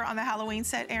left here on the Halloween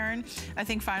set, Erin? I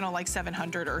think final like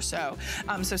 700 or so.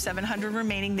 So 700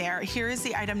 remaining there. Here is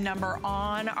the item number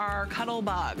on our Cuddle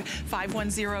Bug,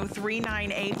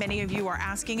 510398. Many of you are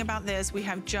asking about this. We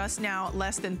have just now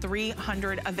less than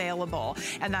 300 available,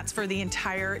 and that's for the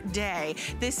entire day.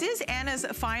 This is Anna's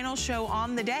final show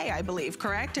on the day, I believe,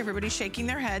 correct? Everybody's shaking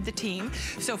their head, the team.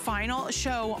 So final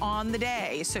show on the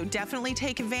day. So definitely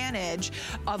take advantage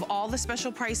of all the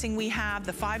special pricing we have,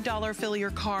 the $5 fill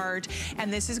your cart,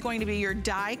 and this is going to be your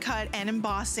die cut and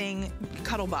embossing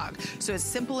Cuddle Bug. So it's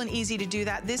simple and easy to do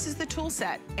that. This is the tool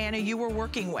set, Anna, you were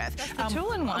working with. That's the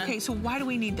tool-in-one. Okay, so why do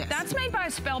we need this? That's made by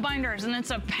Spellbinders, and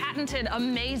it's a patented,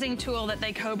 amazing tool that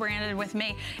they co-branded with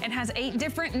me. It has 8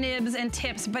 different nibs and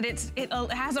tips, but it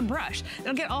has a brush.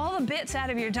 It'll get all the bits out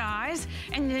of your dies,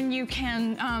 and then you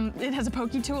can, it has a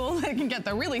pokey tool that can get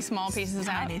the really small pieces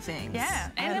out. Tiny things. Yeah,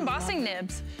 and embossing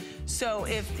nibs. So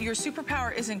if your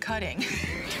superpower isn't cutting,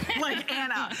 like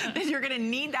Anna, then you're gonna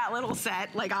need that little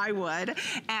set, like I would,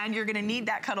 and you're gonna need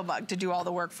that Cuddle Bug to do all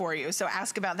the work for you. So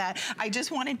ask about that. I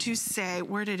just wanted to say,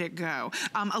 where did it go?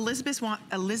 Elizabeth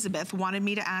wanted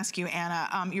me to ask you,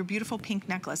 Anna, your beautiful pink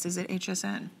necklace, is it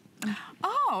HSN?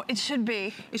 Oh, it should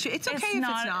be. It's okay if it's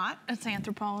not. It's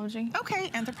Anthropology. Okay,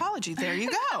 Anthropology. There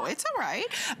you go. It's all right.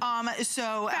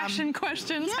 So fashion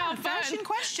questions. Yeah, fashion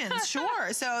questions.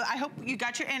 Sure. So I hope you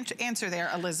got your answer there,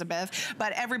 Elizabeth.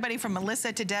 But everybody from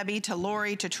Melissa to Debbie to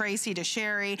Lori to Tracy to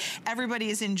Sherry,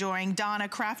 everybody is enjoying. Donna,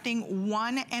 crafting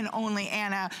one and only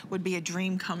Anna would be a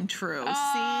dream come true. Oh. See,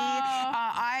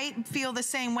 I feel the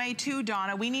same way too,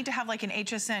 Donna. We need to have like an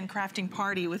HSN crafting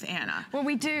party with Anna. Well,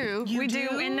 we do. We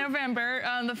do in November,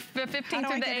 the 15th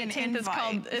through the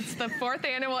 18th. It's the 4th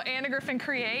annual Anna Griffin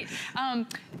Create.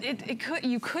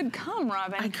 You could come,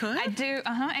 Robin. I could? I do.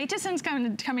 HSN's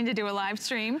coming to do a live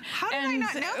stream. How did I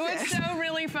not know this? It was so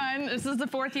really fun. This is the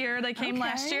 4th year. They came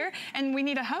last year, and we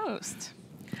need a host.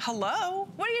 Hello?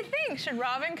 What do you think? Should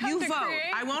Robin come to vote.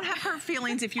 Create? I won't have hurt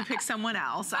feelings if you pick someone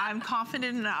else. I'm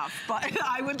confident enough, but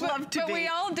I would love to be. But we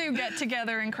all do get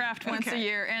together and craft once a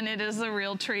year, and it is a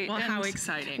real treat. Well, and how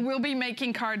exciting. We'll be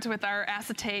making cards with our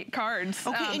acetate cards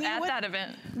at that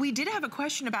event. We did have a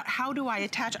question about how do I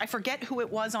attach, I forget who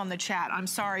it was on the chat, I'm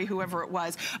sorry, whoever it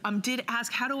was, did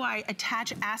ask how do I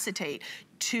attach acetate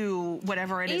to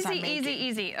whatever it is I'm making?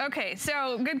 Easy. Okay,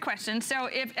 so good question. So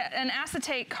if an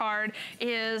acetate card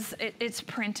it's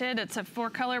printed, it's a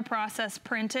 4-color process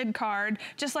printed card,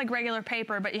 just like regular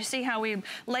paper, but you see how we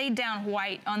laid down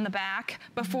white on the back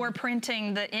before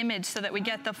printing the image so that we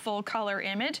get the full color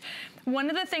image.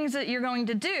 One of the things that you're going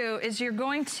to do is you're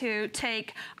going to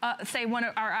take, say, one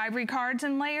of our ivory cards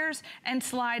in layers and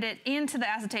slide it into the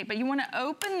acetate. But you want to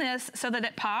open this so that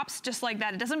it pops just like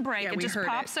that. It doesn't break. Yeah, it just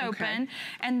pops open.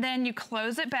 And then you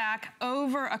close it back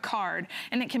over a card.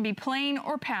 And it can be plain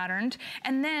or patterned.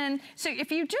 And then, so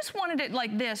if you just wanted it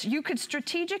like this, you could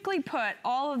strategically put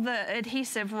all of the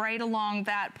adhesive right along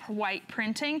that white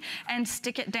printing and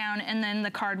stick it down, and then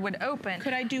the card would open.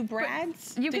 Could I do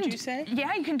brads, did you say?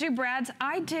 Yeah, you can do brads. brads,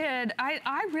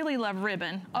 I really love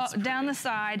ribbon down the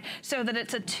side so that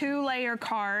it's a 2-layer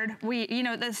card.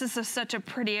 This is such a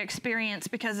pretty experience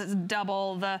because it's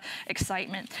double the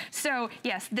excitement. So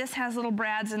yes, this has little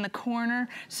brads in the corner.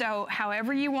 So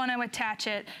however you want to attach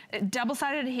it,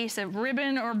 double-sided adhesive,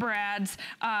 ribbon or brads,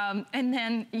 and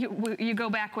then you go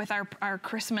back with our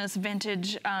Christmas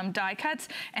vintage die cuts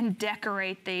and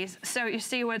decorate these. So you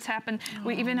see what's happened.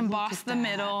 We even embossed the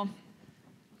middle.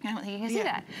 I don't think you can see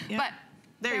that, but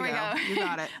there we go. You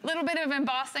got it. A little bit of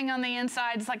embossing on the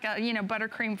inside. It's like a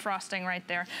buttercream frosting right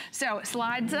there. So it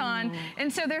slides on,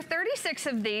 and so there are 36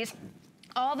 of these.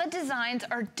 All the designs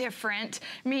are different,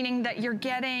 meaning that you're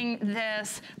getting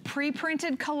this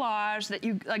pre-printed collage that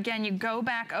you go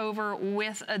back over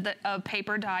with a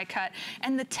paper die cut.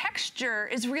 And the texture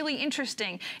is really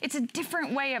interesting. It's a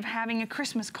different way of having a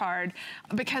Christmas card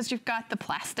because you've got the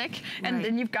plastic, and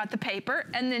then you've got the paper,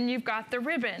 and then you've got the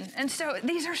ribbon. And so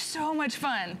these are so much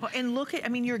fun. Well, and look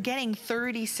at, you're getting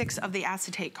 36 of the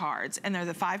acetate cards, and they're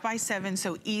the 5x7,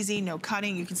 so easy, no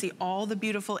cutting. You can see all the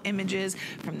beautiful images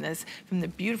from the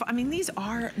beautiful, these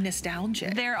are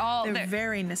nostalgic. They're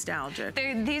very nostalgic.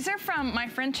 These are from my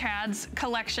friend Chad's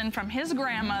collection from his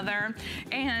grandmother,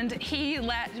 and he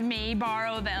let me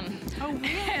borrow them. Oh, really?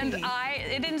 And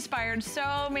it inspired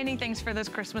so many things for this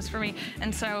Christmas for me,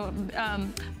 and so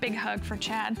big hug for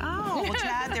Chad. Oh, well,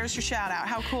 Chad, there's your shout out.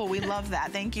 How cool, we love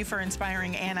that. Thank you for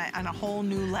inspiring Anna on a whole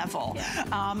new level.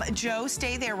 Yeah. Joe,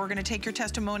 stay there. We're gonna take your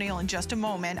testimonial in just a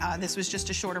moment. This was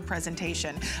just a shorter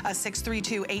presentation.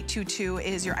 632-822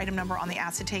 is your item number on the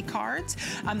acetate cards.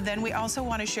 Then we also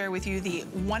want to share with you the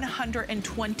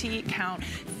 120 count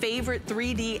favorite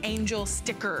 3D angel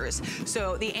stickers.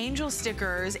 So the angel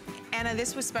stickers, Anna,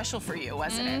 this was special for you,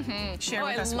 wasn't it? Share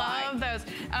with us why. I love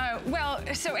those. Well,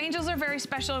 so angels are very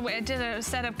special. I did a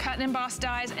set of cut and embossed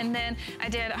dies, and then I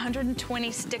did 120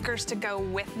 stickers to go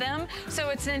with them. So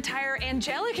it's an entire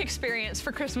angelic experience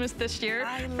for Christmas this year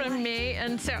from me.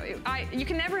 And so you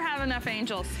can never have enough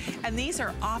angels. And these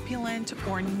are opulent,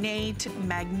 ornate,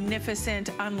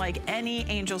 magnificent, unlike any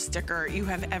angel sticker you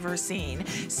have ever seen.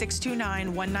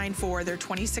 629-194, they're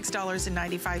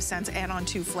 $26.95, and on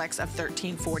 2 flex of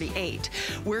 $13.48.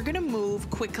 We're gonna move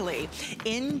quickly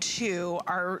into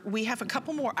we have a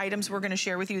couple more items we're gonna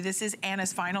share with you. This is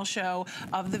Anna's final show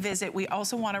of the visit. We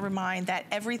also wanna remind that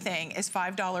everything is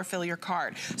 $5 fill your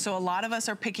card. So a lot of us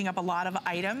are picking up a lot of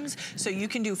items, so you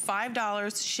can do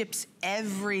 $5, ships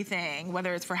everything,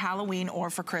 whether it's for Halloween or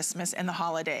for Christmas and the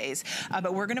holidays.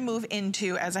 But we're gonna move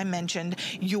into, as I mentioned,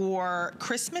 your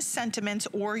Christmas sentiments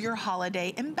or your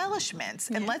holiday embellishments.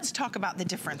 And let's talk about the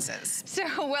differences. So,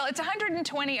 well, it's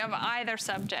 120 of either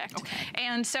subject. Okay.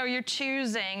 And so you're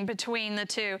choosing between the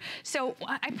two. So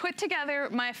I put together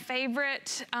my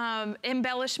favorite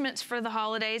embellishments for the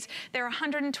holidays. There are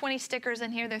 120 stickers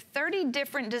in here. There are 30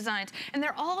 different designs, and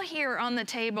they're all here on the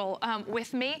table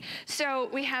with me. So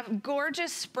we have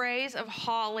gorgeous sprays of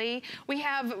holly. We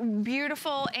have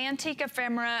beautiful antique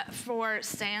ephemera for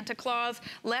Santa Claus,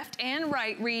 left and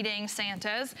right reading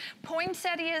Santas,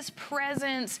 poinsettias,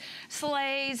 presents,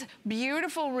 sleighs,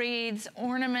 beautiful wreaths,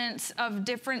 ornaments of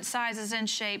different sizes and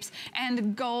shapes,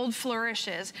 and gold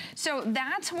flourishes. So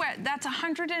that's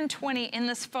 120 in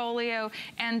this folio,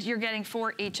 and you're getting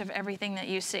 4 each of everything that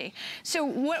you see. So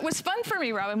what was fun for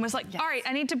me, Robin, was like, all right,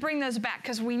 I need to bring those back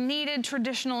because we needed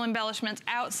traditional embellishments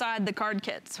outside the card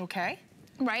kits. Okay.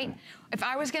 Right? If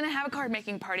I was gonna have a card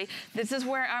making party, this is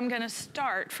where I'm gonna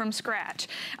start from scratch.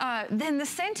 Then the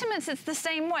sentiments, it's the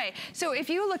same way. So if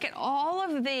you look at all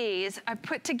of these, I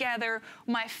put together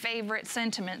my favorite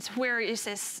sentiments where it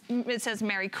says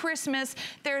Merry Christmas,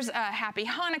 there's a Happy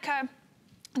Hanukkah,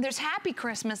 there's Happy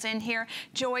Christmas in here,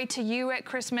 joy to you at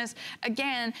Christmas.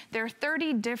 Again, there are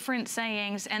 30 different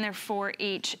sayings, and there are 4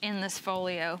 each in this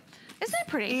folio. Isn't that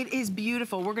pretty? It is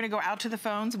beautiful. We're gonna go out to the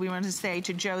phones. We want to say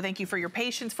to Joe, thank you for your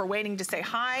patience, for waiting to say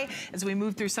hi as we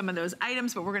move through some of those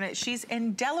items, but she's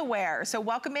in Delaware. So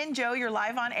welcome in, Joe. You're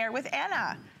live on air with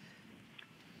Anna.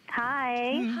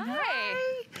 Hi.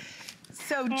 Hi.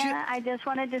 So Anna, I just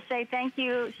wanted to say thank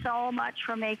you so much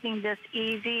for making this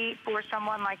easy for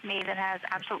someone like me that has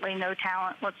absolutely no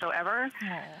talent whatsoever.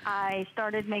 I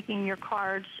started making your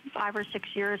cards 5 or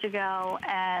 6 years ago,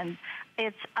 and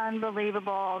it's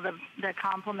unbelievable the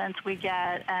compliments we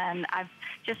get. And I've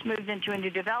just moved into a new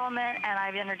development, and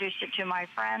I've introduced it to my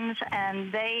friends,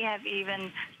 and they have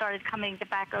even started coming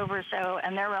back over.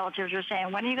 And their relatives are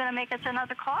saying, when are you going to make us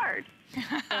another card?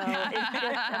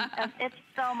 It's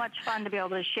so much fun to be able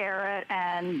to share it,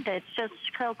 and it's just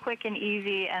so quick and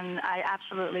easy, and I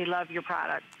absolutely love your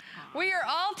product. We are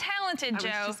all talented,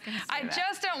 Joe. I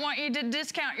just don't want you to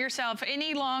discount yourself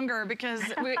any longer, because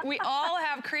we all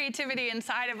have creativity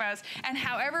inside of us, and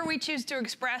however we choose to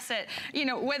express it, you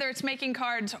know, whether it's making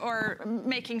cards or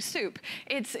making soup,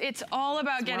 it's all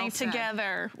about getting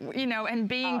together, you know, and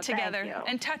being together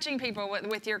and touching people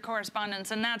with your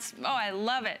correspondence, and that's, I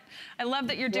love it. I love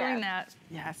that you're doing that.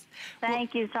 Yes.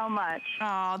 Thank you so much.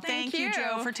 Oh, thank you,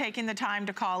 Joe, for taking the time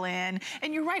to call in.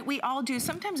 And you're right, we all do.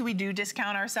 Sometimes we do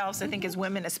discount ourselves. I think as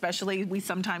women especially, we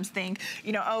sometimes think,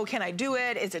 you know, oh, can I do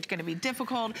it? Is it going to be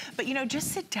difficult? But, you know,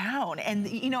 just sit down. And,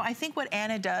 you know, I think what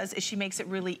Anna does is she makes it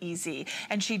really easy.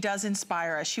 And she does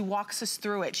inspire us. She walks us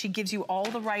through it. She gives you all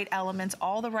the right elements,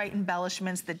 all the right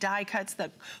embellishments, the die cuts,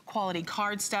 the quality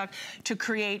cardstock to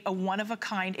create a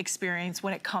one-of-a-kind experience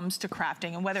when it comes to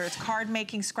crafting. And whether it's card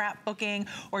making, scrapbooking,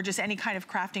 or just any kind of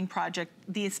crafting project,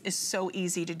 this is so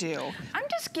easy to do. I'm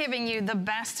just giving you the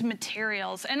best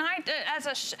materials, and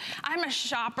I'm a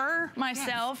shopper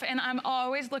myself, and I'm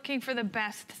always looking for the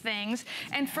best things.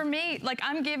 And for me, like,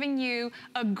 I'm giving you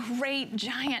a great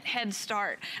giant head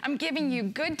start. I'm giving you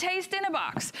good taste in a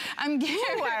box. I'm giving,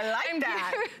 I like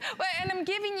that. And I'm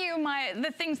giving you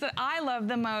the things that I love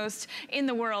the most in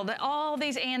the world. All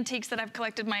these antiques that I've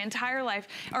collected my entire life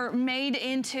are made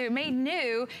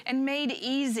new and made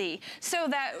easy, so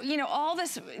that, you know, all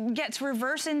this gets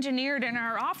reverse engineered in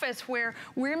our office, where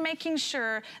we're making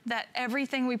sure that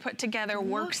everything we put together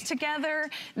works together,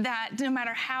 that no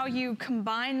matter how you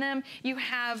combine them, you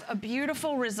have a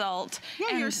beautiful result. Yeah,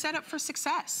 and you're set up for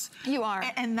success. You are.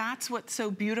 And that's what's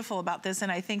so beautiful about this,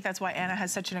 and I think that's why Anna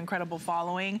has such an incredible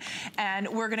following. And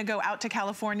we're gonna go out to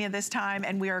California this time,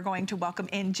 and we are going to welcome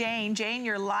in Jane. Jane,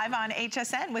 you're live on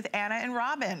HSN with Anna and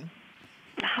Robin.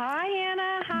 Hi,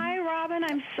 Anna. Hi, Robin.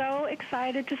 I'm so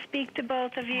excited to speak to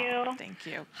both of you. Oh, thank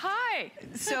you. Hi.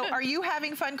 So are you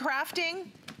having fun crafting?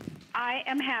 I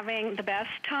am having the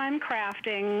best time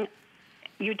crafting.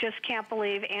 You just can't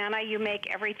believe, Anna, you make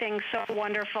everything so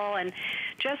wonderful. And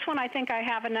just when I think I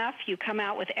have enough, you come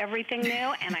out with everything new,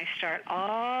 and I start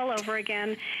all over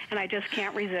again, and I just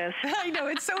can't resist. I know,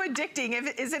 it's so addicting,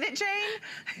 isn't it,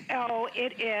 Jane? Oh,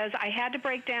 it is. I had to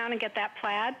break down and get that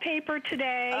plaid paper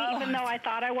today, even though I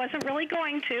thought I wasn't really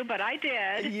going to, but I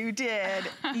did. You did.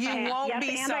 You won't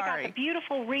be sorry. And I got the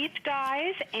beautiful wreath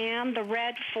dies and the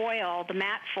red foil, the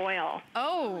matte foil.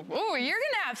 Oh, you're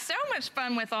going to have so much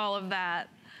fun with all of that.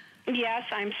 Yes,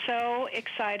 I'm so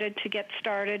excited to get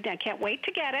started. I can't wait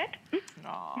to get it.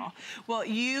 Aw. Well,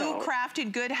 you craft in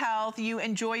good health, you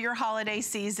enjoy your holiday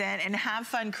season, and have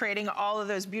fun creating all of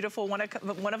those beautiful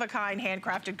one-of-a-kind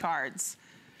handcrafted cards.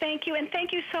 Thank you, and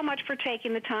thank you so much for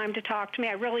taking the time to talk to me.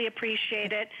 I really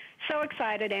appreciate it. So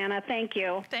excited, Anna. Thank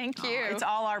you. Thank you. It's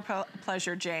all our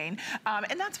pleasure, Jane.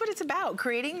 And that's what it's about,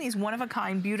 creating these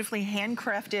one-of-a-kind, beautifully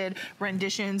handcrafted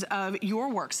renditions of your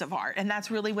works of art. And that's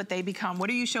really what they become.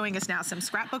 What are you showing us now? Some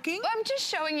scrapbooking? Well, I'm just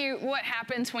showing you what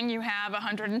happens when you have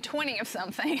 120 of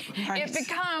something. Right. It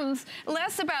becomes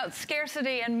less about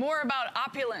scarcity and more about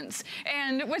opulence.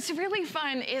 And what's really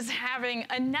fun is having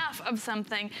enough of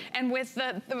something. And with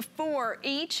the for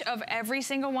each of every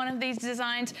single one of these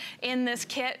designs in this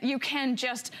kit, you can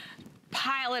just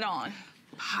pile it on.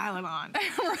 Pile it on.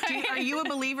 Right. Are you a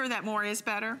believer that more is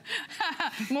better?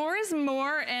 More is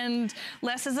more and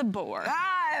less is a bore.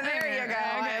 Ah, there you go.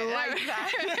 I like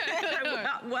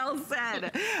that. Well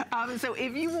said. So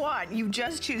if you want, you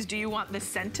just choose, do you want the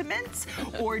sentiments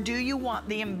or do you want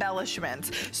the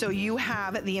embellishments? So you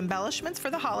have the embellishments for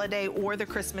the holiday or the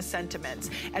Christmas sentiments.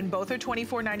 And both are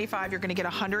 $24.95. You're gonna get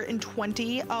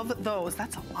 120 of those.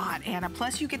 That's a lot, Anna.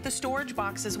 Plus you get the storage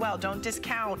box as well. Don't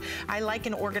discount. I like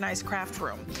an organized craft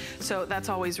room. So that's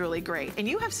always really great. And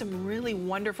you have some really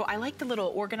wonderful, I like the little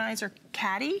organizer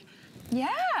caddy. Yeah.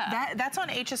 That's on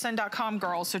hsn.com,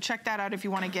 girls, so check that out if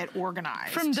you want to get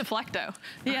organized. From Deflecto.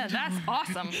 Yeah, that's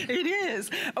awesome. It is.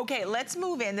 Okay, let's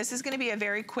move in. This is going to be a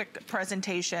very quick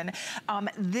presentation.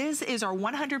 This is our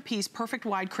 100-piece perfect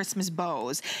wide Christmas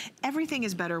bows. Everything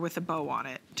is better with a bow on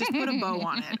it. Just put a bow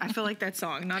on it. I feel like that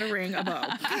song, not a ring, a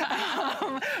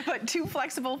bow. But 2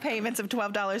 flexible payments of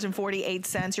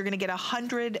 $12.48. You're going to get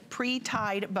 100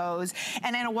 pre-tied bows.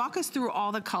 And Anna, walk us through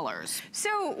all the colors.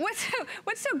 So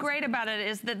what's so great about about it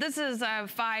is that this is a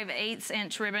 5/8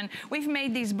 inch ribbon. We've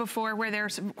made these before where they're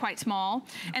quite small,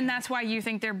 and that's why you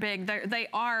think they're big.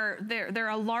 They're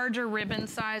a larger ribbon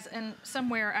size, and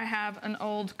somewhere I have an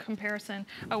old comparison.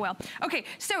 Oh well. Okay,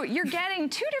 so you're getting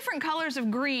 2 different colors of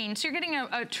green. So you're getting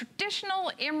a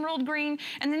traditional emerald green,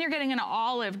 and then you're getting an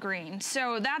olive green.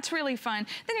 So that's really fun.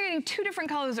 Then you're getting 2 different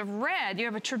colors of red. You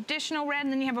have a traditional red,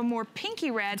 and then you have a more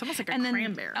pinky red. It's almost like a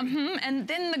cranberry. And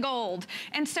then the gold.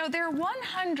 And so there are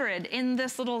 100 in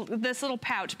this little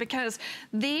pouch, because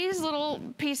these little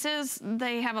pieces,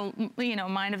 they have a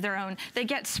mind of their own. They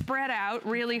get spread out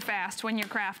really fast when you're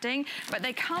crafting, but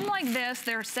they come like this.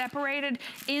 They're separated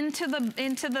into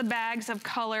the bags of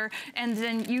color, and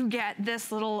then you get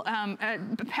this little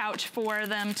pouch for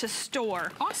them to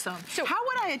store. Awesome. So how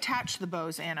would I attach the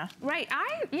bows, Anna? Right,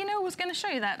 I was going to show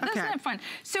you that. Okay. Isn't that fun?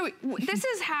 So this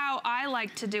is how I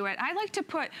like to do it. I like to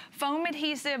put foam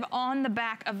adhesive on the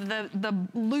back of the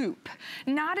loop,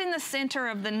 not in the center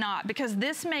of the knot, because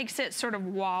this makes it sort of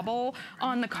wobble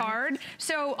on the card.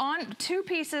 So on 2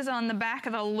 pieces on the back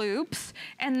of the loops,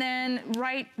 and then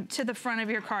right to the front of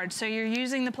your card. So you're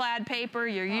using the plaid paper,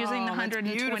 you're using the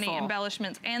 120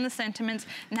 embellishments and the sentiments.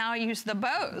 Now I use the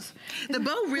bows. The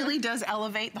bow really does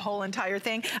elevate the whole entire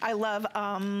thing. I love,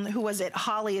 who was it?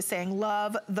 Holly is saying,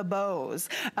 love the bows.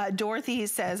 Dorothy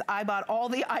says, I bought all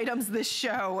the items this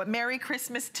show. Merry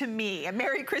Christmas to me. And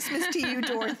Merry Christmas to you,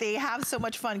 Dorothy. Have so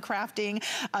much fun crafting.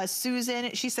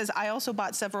 Susan, she says, I also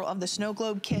bought several of the snow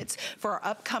globe kits for our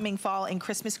upcoming fall and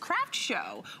Christmas craft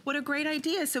show. What a great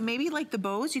idea. So maybe like the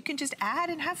bows, you can just add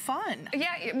and have fun.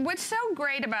 Yeah, what's so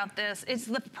great about this is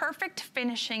the perfect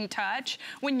finishing touch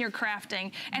when you're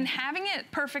crafting, and having it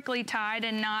perfectly tied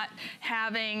and not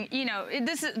having,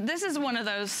 this is one of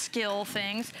those skill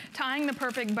things. Tying the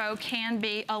perfect bow can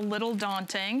be a little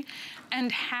daunting,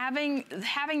 and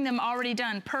having them already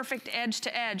done, perfect edge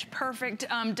to edge, perfect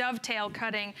dovetail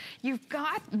cutting, you've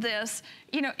got this,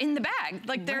 in the bag.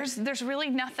 Like there's really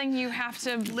nothing you have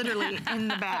to literally in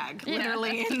the bag.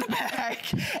 Literally in the bag.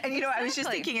 And I was just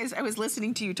thinking as I was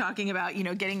listening to you talking about,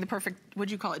 getting the perfect,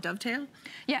 what'd you call it, dovetail?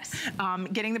 Yes.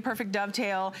 Getting the perfect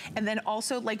dovetail, and then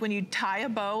also like when you tie a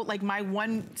bow, like my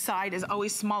one side is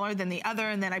always smaller than the other,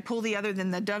 and then I pull the other,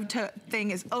 then the dovetail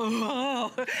thing is,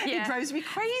 it drives me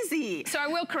crazy. So I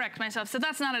will correct myself. So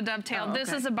that's not a dovetail. Oh, okay.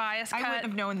 This is a bias cut. I wouldn't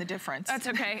have known the difference. That's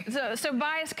okay. So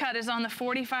bias cut is on the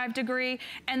 45 degree,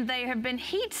 and they have been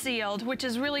heat sealed, which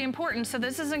is really important. So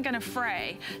this isn't going to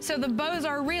fray. So the bows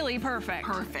are really perfect.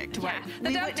 Perfect. Right. Yeah.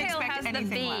 The dovetail has the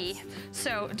V.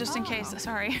 So just in case,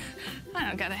 sorry,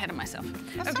 I got ahead of myself.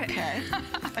 That's okay.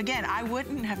 Again, I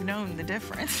wouldn't have known the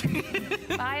difference.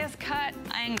 Bias cut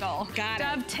angle. Got it.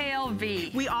 Dovetail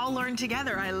V. We all learn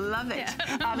together. I love it.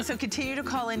 Yeah. So continue to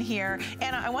call in here.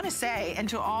 And I want to say, and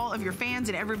to all of your fans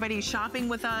and everybody shopping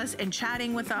with us and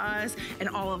chatting with us and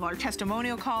all of our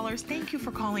testimonial callers, thank you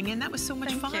for calling in. That was so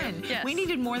much fun. Yes. We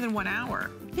needed more than 1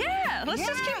 hour. Yeah, let's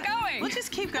just keep going. Let's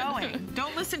just keep going.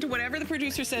 Don't listen to whatever the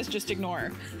producer says, just ignore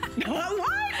her. What?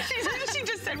 She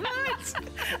just said, what?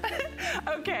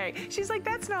 Okay, she's like,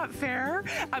 that's not fair.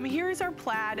 Here's our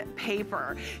plaid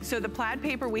paper. So the plaid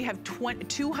paper, we have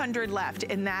 200 left,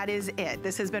 and that is it.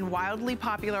 This has been wildly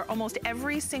popular. Almost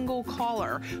every single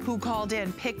caller who called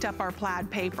in picked up our plaid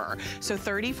paper. So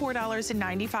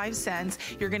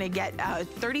 $34.95. You're gonna get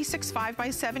 36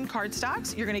 5x7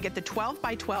 cardstocks. You're gonna get the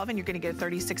 12x12, and you're gonna get a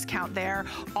 36 count there.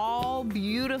 All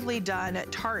beautifully done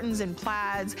tartans and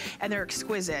plaids, and they're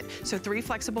exquisite. So 3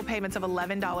 flexible payments of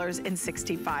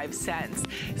 $11.65.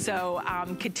 So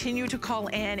continue to call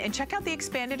in and check out the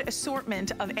expanded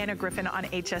assortment of Anna Griffin on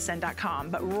hsn.com.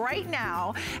 But right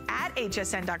now at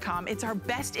hsn.com, it's our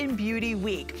Best in Beauty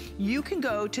week. You can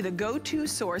go to the go-to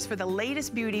source for the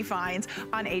latest beauty finds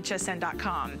on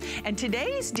hsn.com. And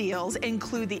today's deals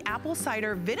include the apple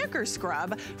cider vinegar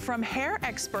scrub from Hair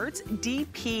Experts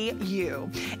DPU.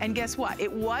 And guess what?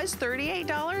 It was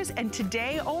 $38, and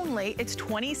today only it's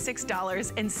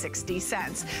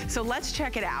 $26.60. So let's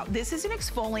check it out. This is an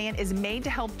exfoliant, is made to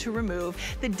help to remove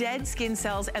the dead skin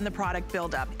cells and the product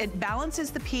buildup. It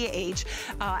balances the pH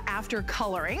after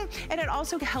coloring, and it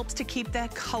also helps to keep the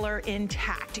color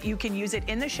intact. You can use it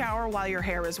in the shower while your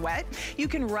hair is wet. You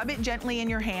can rub it gently in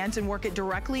your hands and work it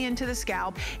directly into the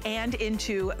scalp and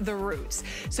into the roots.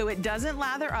 So it doesn't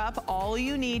lather up. All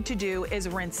you need to do is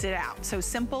rinse it out. So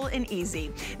simple and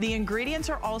easy. The ingredients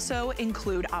are also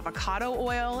include avocado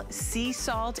oil, sea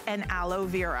salt, and aloe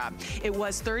vera. It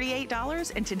was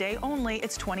 $38, and today only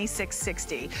it's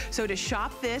 $26.60. So to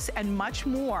shop this and much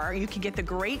more, you can get the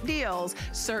great deals.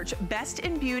 Search Best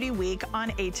in Beauty Week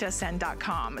on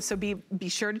hsn.com. So be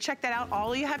sure to check that out.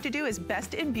 All you have to do is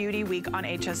Best in Beauty Week on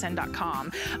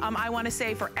hsn.com. I want to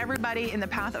say for everybody in the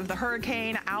path of the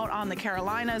hurricane, out on the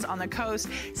Carolinas, on the coast,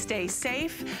 stay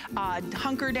safe,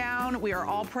 hunker down. We are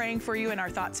all praying for you in our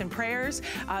thoughts and prayers.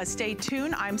 Stay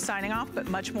tuned. I'm signing off, but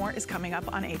much more is coming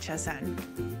up on HSN.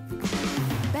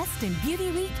 Best in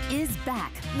Beauty Week is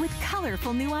back with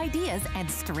colorful new ideas and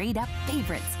straight up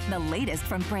favorites. The latest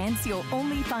from brands you'll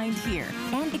only find here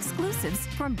and exclusives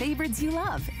from favorites you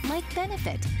love like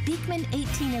Benefit, Beekman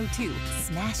 1802,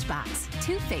 Smashbox,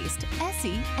 Too Faced,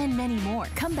 Essie, and many more.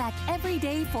 Come back every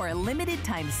day for a limited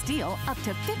time steal up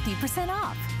to 50%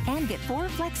 off and get 4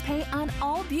 flex pay on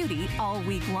all beauty all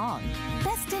week long.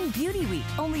 Best in Beauty Week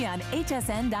only on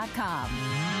hsn.com.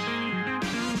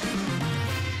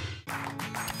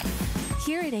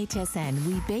 Here at HSN,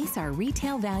 we base our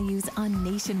retail values on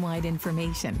nationwide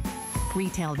information.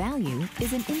 Retail value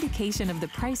is an indication of the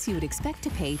price you would expect to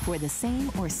pay for the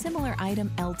same or similar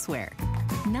item elsewhere,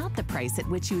 not the price at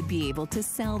which you would be able to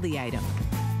sell the item.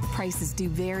 Prices do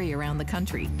vary around the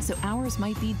country, so ours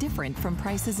might be different from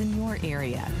prices in your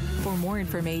area. For more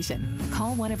information,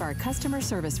 call one of our customer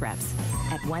service reps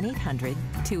at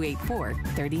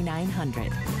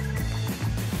 1-800-284-3900.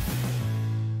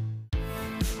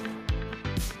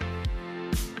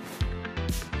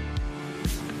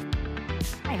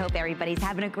 I hope everybody's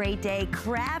having a great day.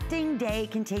 Crafting Day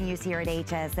continues here at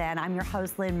HSN. I'm your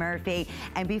host, Lynn Murphy.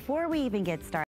 And before we even get started,